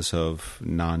ideas of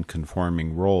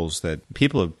non-conforming roles that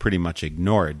people have pretty much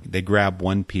ignored. They grab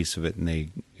one piece of it and they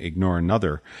ignore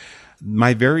another.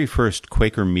 My very first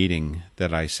Quaker meeting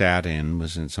that I sat in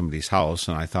was in somebody's house,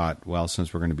 and I thought, well,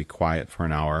 since we're going to be quiet for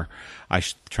an hour, I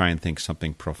should try and think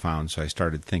something profound. So I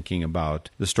started thinking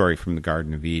about the story from the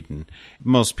Garden of Eden.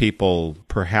 Most people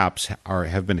perhaps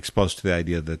have been exposed to the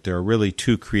idea that there are really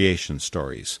two creation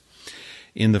stories.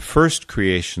 In the first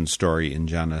creation story in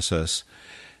Genesis,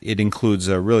 it includes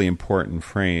a really important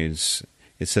phrase.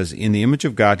 It says, in the image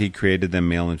of God, he created them,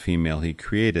 male and female, he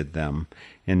created them.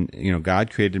 And, God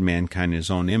created mankind in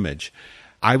his own image.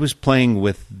 I was playing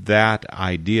with that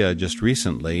idea just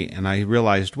recently, and I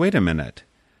realized, wait a minute.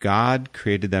 God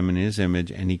created them in his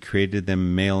image, and he created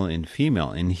them male and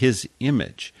female in his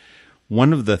image.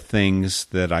 One of the things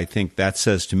that I think that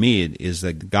says to me is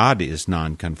that God is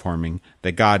non-conforming,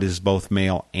 that God is both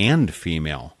male and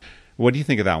female. What do you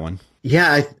think of that one?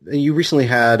 Yeah, you recently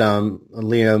had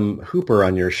Liam Hooper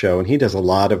on your show, and he does a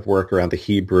lot of work around the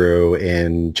Hebrew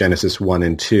in Genesis 1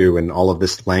 and 2 and all of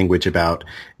this language about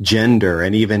gender,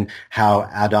 and even how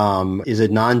Adam is a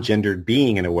non-gendered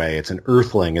being in a way. It's an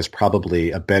earthling is probably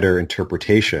a better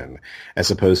interpretation as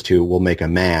opposed to we'll make a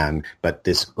man, but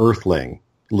this earthling,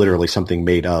 literally something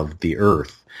made of the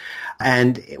earth.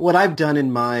 And what I've done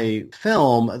in my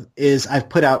film is I've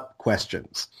put out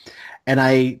questions. And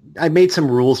I made some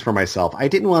rules for myself. I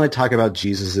didn't want to talk about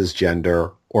Jesus'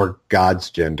 gender or God's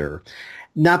gender,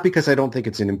 not because I don't think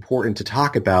it's important to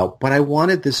talk about, but I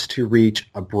wanted this to reach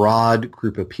a broad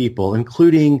group of people,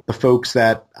 including the folks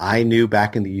that I knew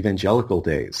back in the evangelical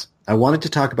days. I wanted to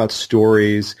talk about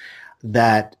stories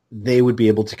that they would be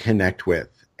able to connect with.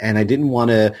 And I didn't want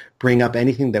to bring up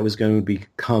anything that was going to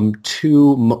become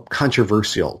too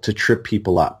controversial to trip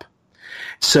people up.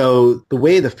 So the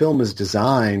way the film is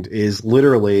designed is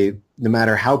literally, no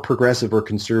matter how progressive or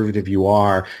conservative you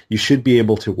are, you should be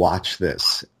able to watch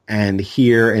this and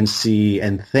hear and see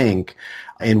and think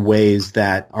in ways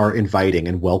that are inviting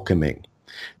and welcoming.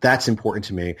 That's important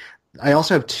to me. I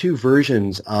also have two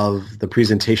versions of the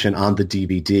presentation on the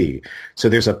DVD. So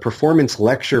there's a performance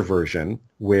lecture version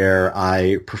where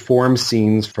I perform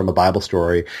scenes from a Bible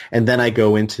story, and then I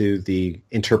go into the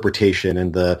interpretation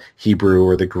in the Hebrew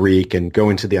or the Greek and go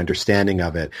into the understanding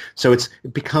of it. So it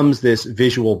becomes this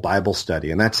visual Bible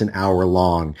study, and that's an hour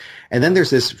long. And then there's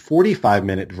this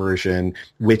 45-minute version,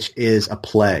 which is a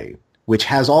play, which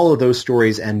has all of those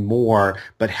stories and more,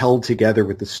 but held together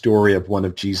with the story of one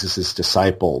of Jesus'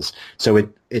 disciples. So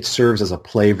it serves as a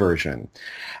play version.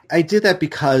 I did that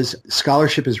because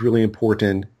scholarship is really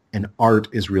important and art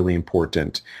is really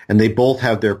important. And they both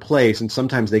have their place, and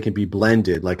sometimes they can be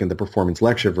blended, like in the performance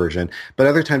lecture version. But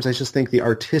other times I just think the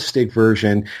artistic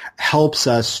version helps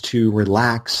us to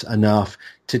relax enough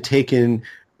to take in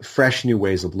fresh new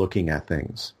ways of looking at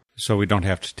things. So we don't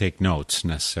have to take notes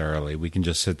necessarily. We can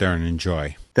just sit there and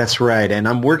enjoy. That's right. And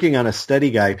I'm working on a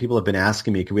study guide. People have been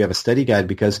asking me, can we have a study guide?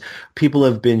 Because people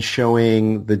have been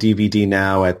showing the DVD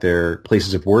now at their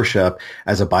places of worship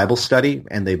as a Bible study,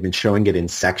 and they've been showing it in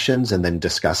sections and then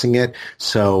discussing it.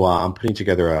 So I'm putting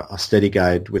together a study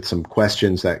guide with some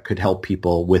questions that could help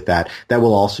people with that. That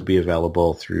will also be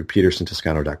available through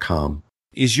petersontoscano.com.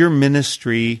 Is your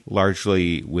ministry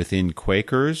largely within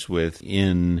Quakers,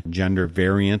 within gender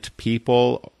variant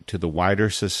people, to the wider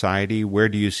society? Where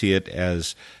do you see it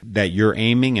as that you're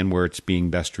aiming and where it's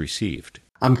being best received?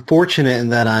 I'm fortunate in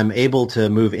that I'm able to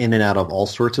move in and out of all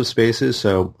sorts of spaces.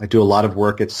 So I do a lot of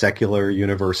work at secular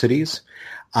universities.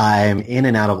 I'm in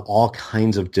and out of all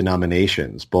kinds of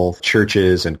denominations, both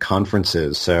churches and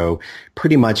conferences. So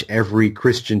pretty much every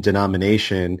Christian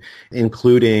denomination,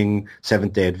 including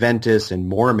Seventh-day Adventists and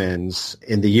Mormons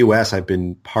in the U.S. I've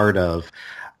been part of.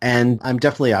 And I'm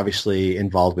definitely obviously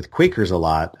involved with Quakers a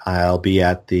lot. I'll be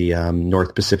at the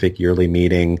North Pacific Yearly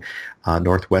Meeting,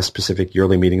 Northwest Pacific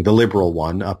Yearly Meeting, the liberal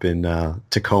one up in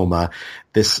Tacoma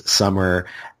this summer.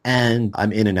 And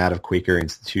I'm in and out of Quaker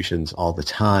institutions all the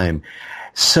time.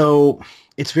 So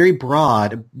it's very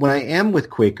broad. When I am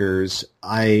with Quakers,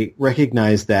 I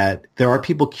recognize that there are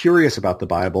people curious about the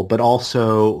Bible, but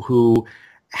also who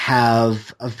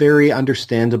have a very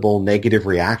understandable negative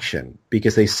reaction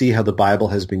because they see how the Bible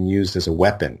has been used as a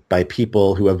weapon by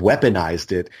people who have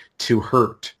weaponized it to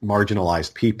hurt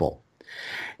marginalized people.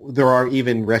 There are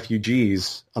even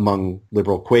refugees among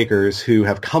liberal Quakers who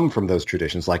have come from those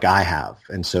traditions like I have.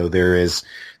 And so there is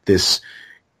this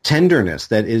tenderness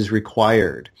that is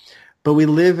required. But we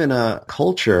live in a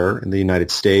culture in the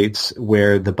United States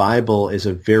where the Bible is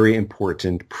a very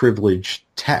important privileged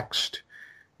text.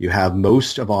 You have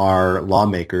most of our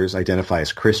lawmakers identify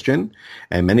as Christian,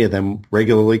 and many of them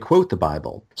regularly quote the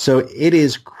Bible. So it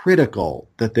is critical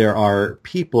that there are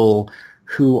people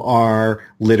who are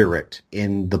literate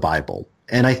in the Bible.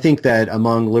 And I think that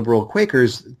among liberal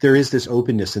Quakers, there is this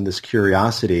openness and this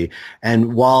curiosity.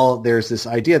 And while there's this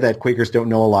idea that Quakers don't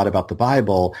know a lot about the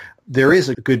Bible, there is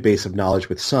a good base of knowledge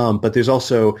with some, but there's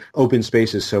also open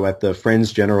spaces. So at the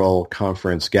Friends General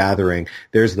Conference gathering,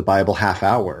 there's the Bible Half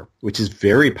Hour, which is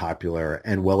very popular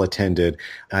and well attended.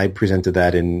 I presented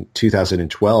that in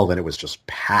 2012, and it was just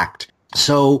packed.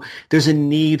 So there's a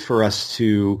need for us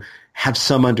to have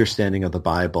some understanding of the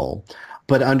Bible,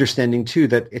 but understanding, too,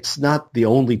 that it's not the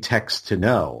only text to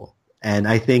know. And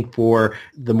I think for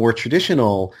the more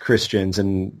traditional Christians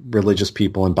and religious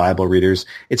people and Bible readers,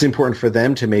 it's important for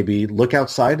them to maybe look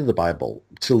outside of the Bible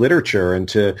to literature and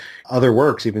to other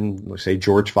works, even, say,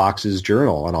 George Fox's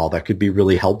journal and all that could be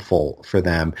really helpful for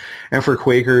them. And for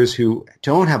Quakers who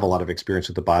don't have a lot of experience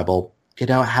with the Bible,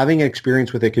 having an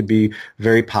experience with it could be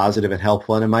very positive and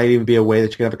helpful. And it might even be a way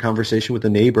that you can have a conversation with a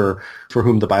neighbor for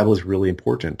whom the Bible is really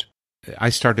important. I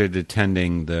started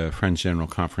attending the Friends General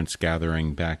Conference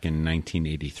gathering back in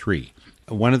 1983.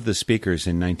 One of the speakers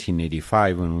in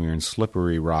 1985, when we were in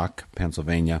Slippery Rock,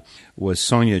 Pennsylvania, was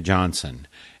Sonia Johnson.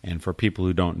 And for people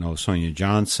who don't know Sonia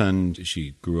Johnson,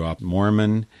 she grew up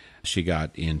Mormon. She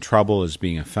got in trouble as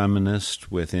being a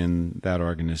feminist within that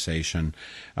organization,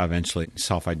 eventually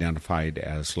self-identified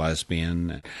as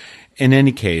lesbian. In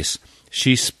any case,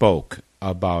 she spoke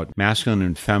about masculine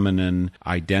and feminine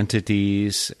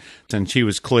identities, and she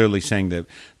was clearly saying that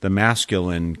the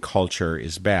masculine culture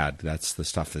is bad. That's the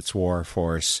stuff that's war,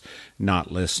 force,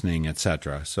 not listening,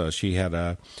 etc. So she had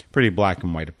a pretty black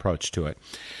and white approach to it.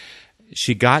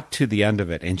 She got to the end of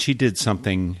it, and she did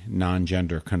something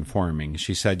non-gender conforming.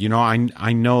 She said,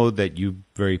 I know that you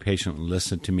very patiently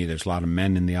listened to me. There's a lot of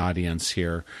men in the audience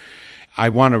here. I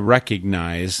want to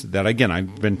recognize that, again,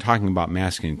 I've been talking about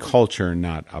masculine culture,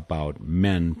 not about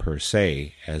men per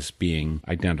se as being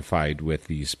identified with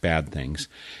these bad things.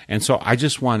 And so I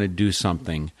just want to do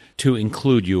something to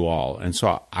include you all. And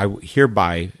so I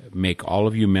hereby make all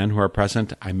of you men who are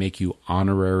present, I make you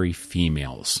honorary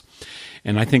females.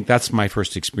 And I think that's my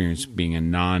first experience being a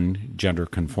non-gender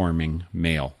conforming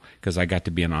male, because I got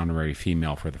to be an honorary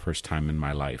female for the first time in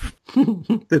my life.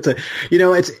 It's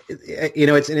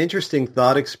an interesting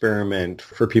thought experiment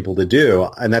for people to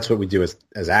do, and that's what we do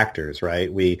as actors,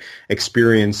 right? We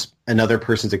experience another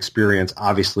person's experience,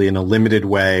 obviously in a limited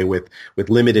way with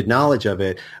limited knowledge of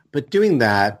it, but doing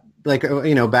that. Back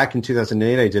in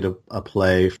 2008, I did a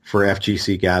play for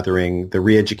FGC Gathering, The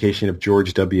Re-Education of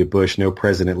George W. Bush, No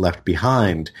President Left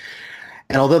Behind.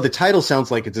 And although the title sounds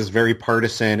like it's this very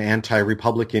partisan,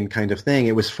 anti-Republican kind of thing,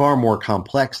 it was far more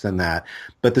complex than that.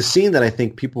 But the scene that I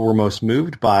think people were most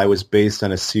moved by was based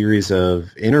on a series of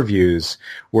interviews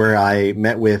where I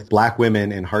met with black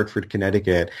women in Hartford,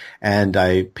 Connecticut, and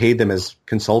I paid them as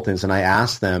consultants, and I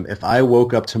asked them, if I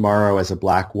woke up tomorrow as a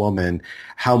black woman,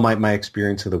 how might my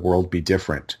experience of the world be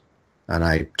different? And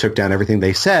I took down everything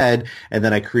they said, and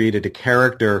then I created a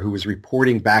character who was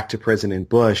reporting back to President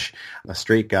Bush, a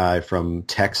straight guy from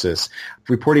Texas,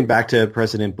 reporting back to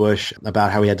President Bush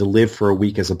about how he had to live for a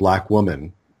week as a black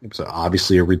woman. It was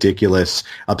obviously a ridiculous,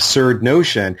 absurd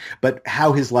notion, but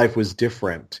how his life was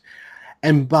different.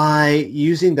 And by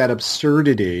using that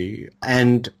absurdity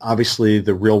and obviously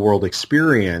the real-world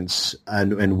experience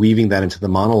and weaving that into the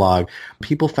monologue,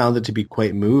 people found it to be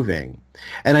quite moving.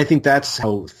 And I think that's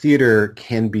how theater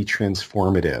can be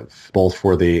transformative, both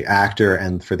for the actor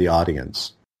and for the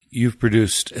audience. You've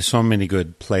produced so many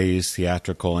good plays,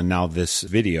 theatrical, and now this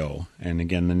video. And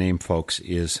again, the name, folks,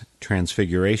 is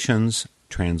Transfigurations,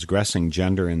 Transgressing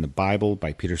Gender in the Bible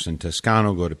by Peterson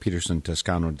Toscano. Go to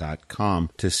petersontoscano.com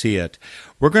to see it.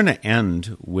 We're going to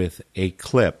end with a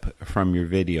clip from your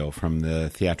video, from the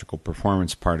theatrical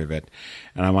performance part of it.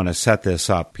 And I want to set this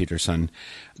up, Peterson.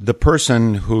 The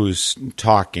person who's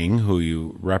talking, who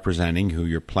you're representing, who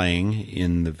you're playing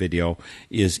in the video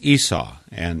is Esau.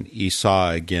 And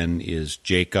Esau, again, is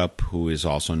Jacob, who is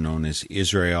also known as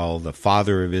Israel, the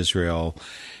father of Israel.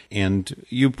 And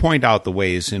you point out the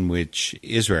ways in which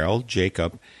Israel,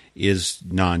 Jacob, is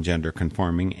non-gender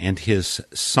conforming, and his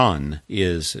son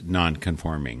is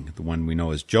non-conforming, the one we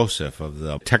know as Joseph of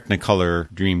the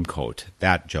Technicolor Dreamcoat,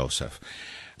 that Joseph.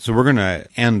 So we're going to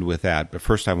end with that, but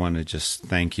first I want to just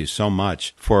thank you so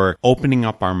much for opening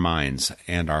up our minds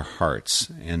and our hearts.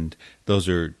 And those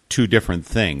are two different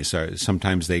things.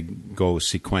 Sometimes they go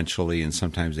sequentially, and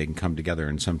sometimes they can come together,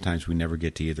 and sometimes we never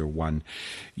get to either one.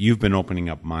 You've been opening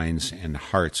up minds and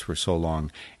hearts for so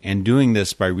long, and doing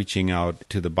this by reaching out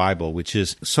to the Bible, which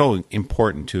is so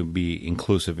important to be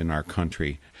inclusive in our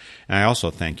country. And I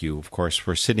also thank you, of course,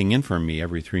 for sitting in for me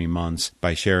every 3 months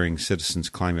by sharing Citizens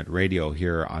Climate Radio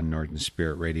here on Northern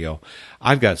Spirit Radio.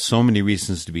 I've got so many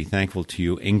reasons to be thankful to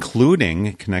you,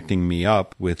 including connecting me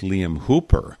up with Liam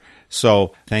Hooper.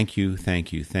 So thank you,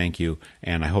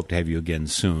 and I hope to have you again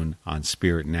soon on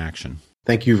Spirit in Action.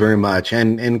 Thank you very much.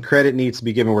 And credit needs to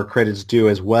be given where credit's due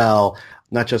as well,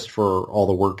 not just for all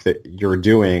the work that you're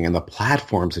doing and the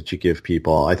platforms that you give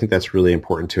people. I think that's really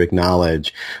important to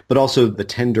acknowledge, but also the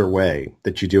tender way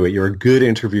that you do it. You're a good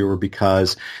interviewer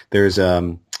because there's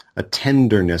a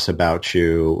tenderness about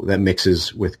you that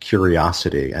mixes with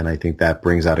curiosity, and I think that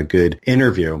brings out a good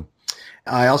interview.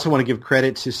 I also want to give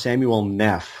credit to Samuel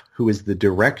Neff, who is the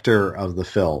director of the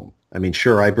film. I mean,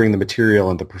 sure, I bring the material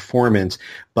and the performance,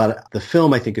 but the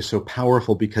film, I think, is so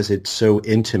powerful because it's so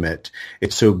intimate.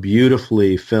 It's so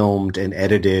beautifully filmed and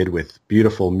edited with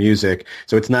beautiful music.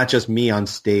 So it's not just me on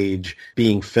stage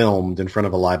being filmed in front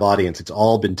of a live audience. It's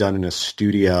all been done in a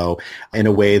studio in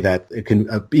a way that it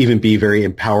can even be very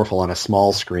powerful on a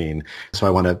small screen. So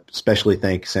I want to especially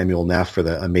thank Samuel Neff for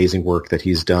the amazing work that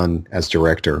he's done as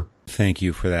director. Thank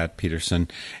you for that, Peterson.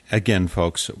 Again,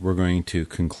 folks, we're going to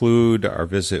conclude our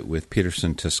visit with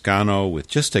Peterson Toscano with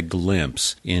just a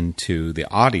glimpse into the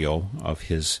audio of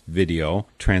his video,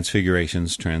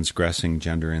 Transfigurations, Transgressing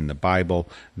Gender in the Bible.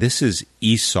 This is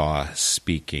Esau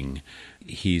speaking.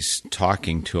 He's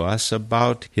talking to us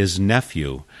about his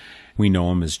nephew. We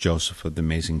know him as Joseph of the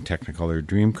Amazing Technicolor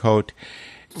Dreamcoat.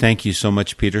 Thank you so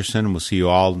much, Peterson. We'll see you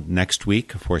all next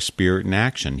week for Spirit in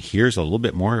Action. Here's a little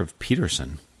bit more of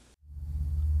Peterson.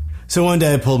 So one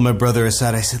day I pulled my brother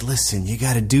aside. I said, listen, you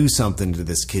got to do something to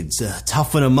this kid.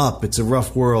 Toughen him up. It's a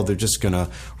rough world. They're just going to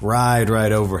ride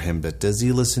right over him. But does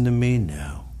he listen to me?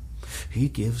 No. He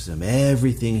gives him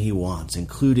everything he wants,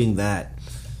 including that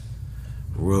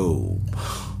robe.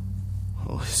 Oh,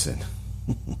 listen.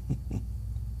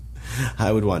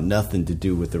 I would want nothing to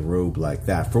do with a robe like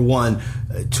that. For one,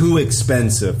 too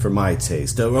expensive for my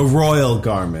taste. A royal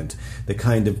garment, the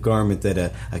kind of garment that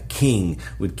a king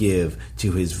would give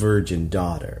to his virgin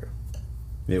daughter.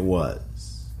 It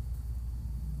was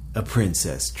a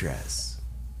princess dress.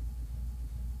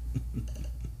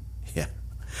 Yeah,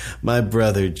 my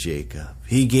brother Jacob,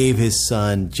 he gave his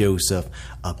son Joseph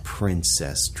a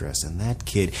princess dress, and that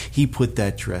kid, he put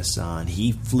that dress on.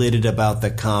 He flitted about the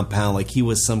compound like he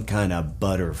was some kind of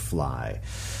butterfly.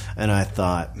 And I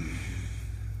thought,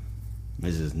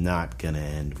 this is not going to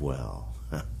end well.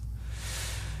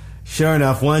 Sure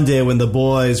enough, one day when the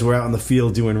boys were out in the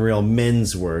field doing real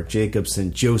men's work, Jacob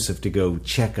sent Joseph to go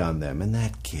check on them. And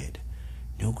that kid,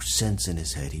 no sense in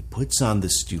his head, he puts on the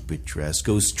stupid dress,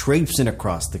 goes traipsing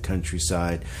across the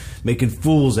countryside, making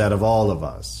fools out of all of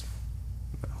us.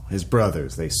 His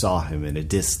brothers, they saw him in a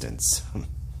distance.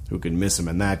 Who could miss him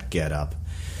in that get-up?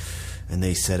 And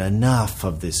they said, enough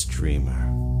of this dreamer.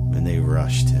 And they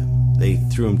rushed him. They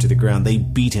threw him to the ground. They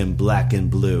beat him black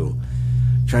and blue,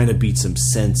 trying to beat some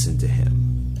sense into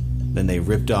him. Then they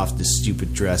ripped off the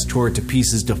stupid dress, tore it to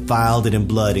pieces, defiled it in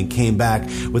blood, and came back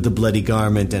with a bloody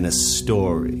garment and a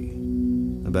story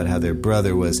about how their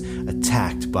brother was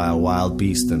attacked by a wild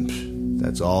beast, and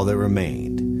that's all that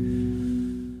remained.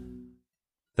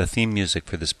 The theme music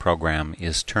for this program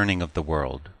is Turning of the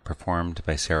World, performed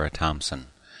by Sarah Thompson.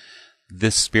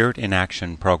 This Spirit in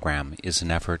Action program is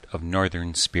an effort of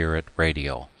Northern Spirit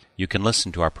Radio. You can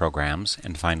listen to our programs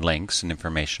and find links and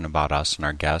information about us and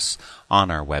our guests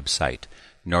on our website,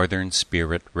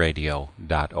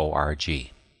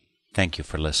 northernspiritradio.org. Thank you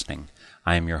for listening.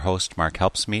 I am your host, Mark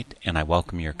Helpsmeet, and I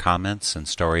welcome your comments and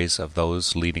stories of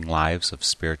those leading lives of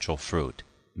spiritual fruit.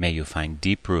 May you find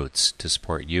deep roots to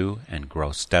support you and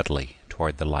grow steadily toward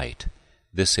toward the light.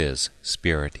 This is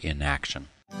Spirit in Action.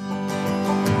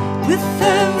 With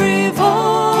every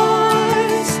voice